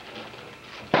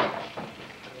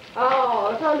 Oh,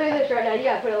 let's not do this right now. You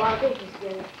gotta put a lot of pieces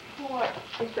together. What?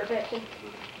 It's perfection.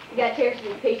 You gotta tear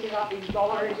some pieces off these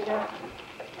bars, you know.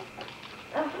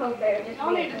 I hope they're just.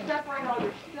 Y'all need to separate all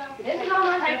your stuff. and This is all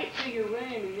my Take it to your room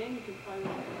and then you can play with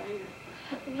it later.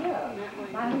 Yeah. That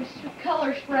way. My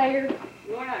color sprayer.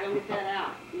 We're not gonna get that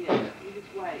out yet. You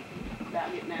just wait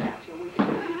about getting that out till we can.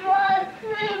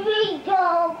 Let me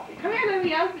go. Come here, let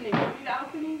me open it. Need to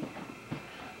open it?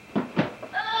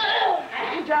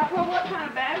 Joshua, what kind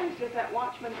of batteries does that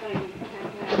Watchman thing have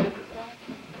to have? Does it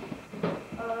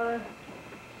say?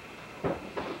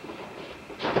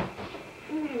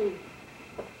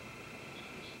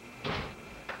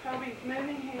 Toby's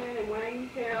moving in and waiting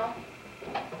till.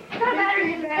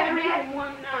 Batteries, Batteries Dad. and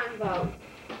 1 9-volt.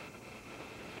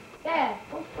 Dad,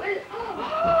 what is?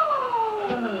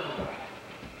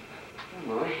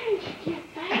 Where did you get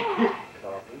that?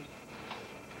 Coffee.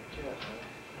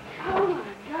 Oh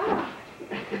my God.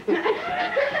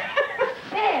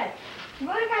 Dad,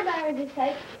 what kind of batteries does it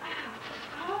take?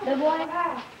 The one.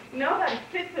 Nobody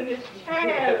sits in this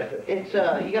chair. It's,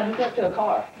 you gotta hook up to a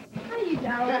car. No, you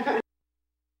don't.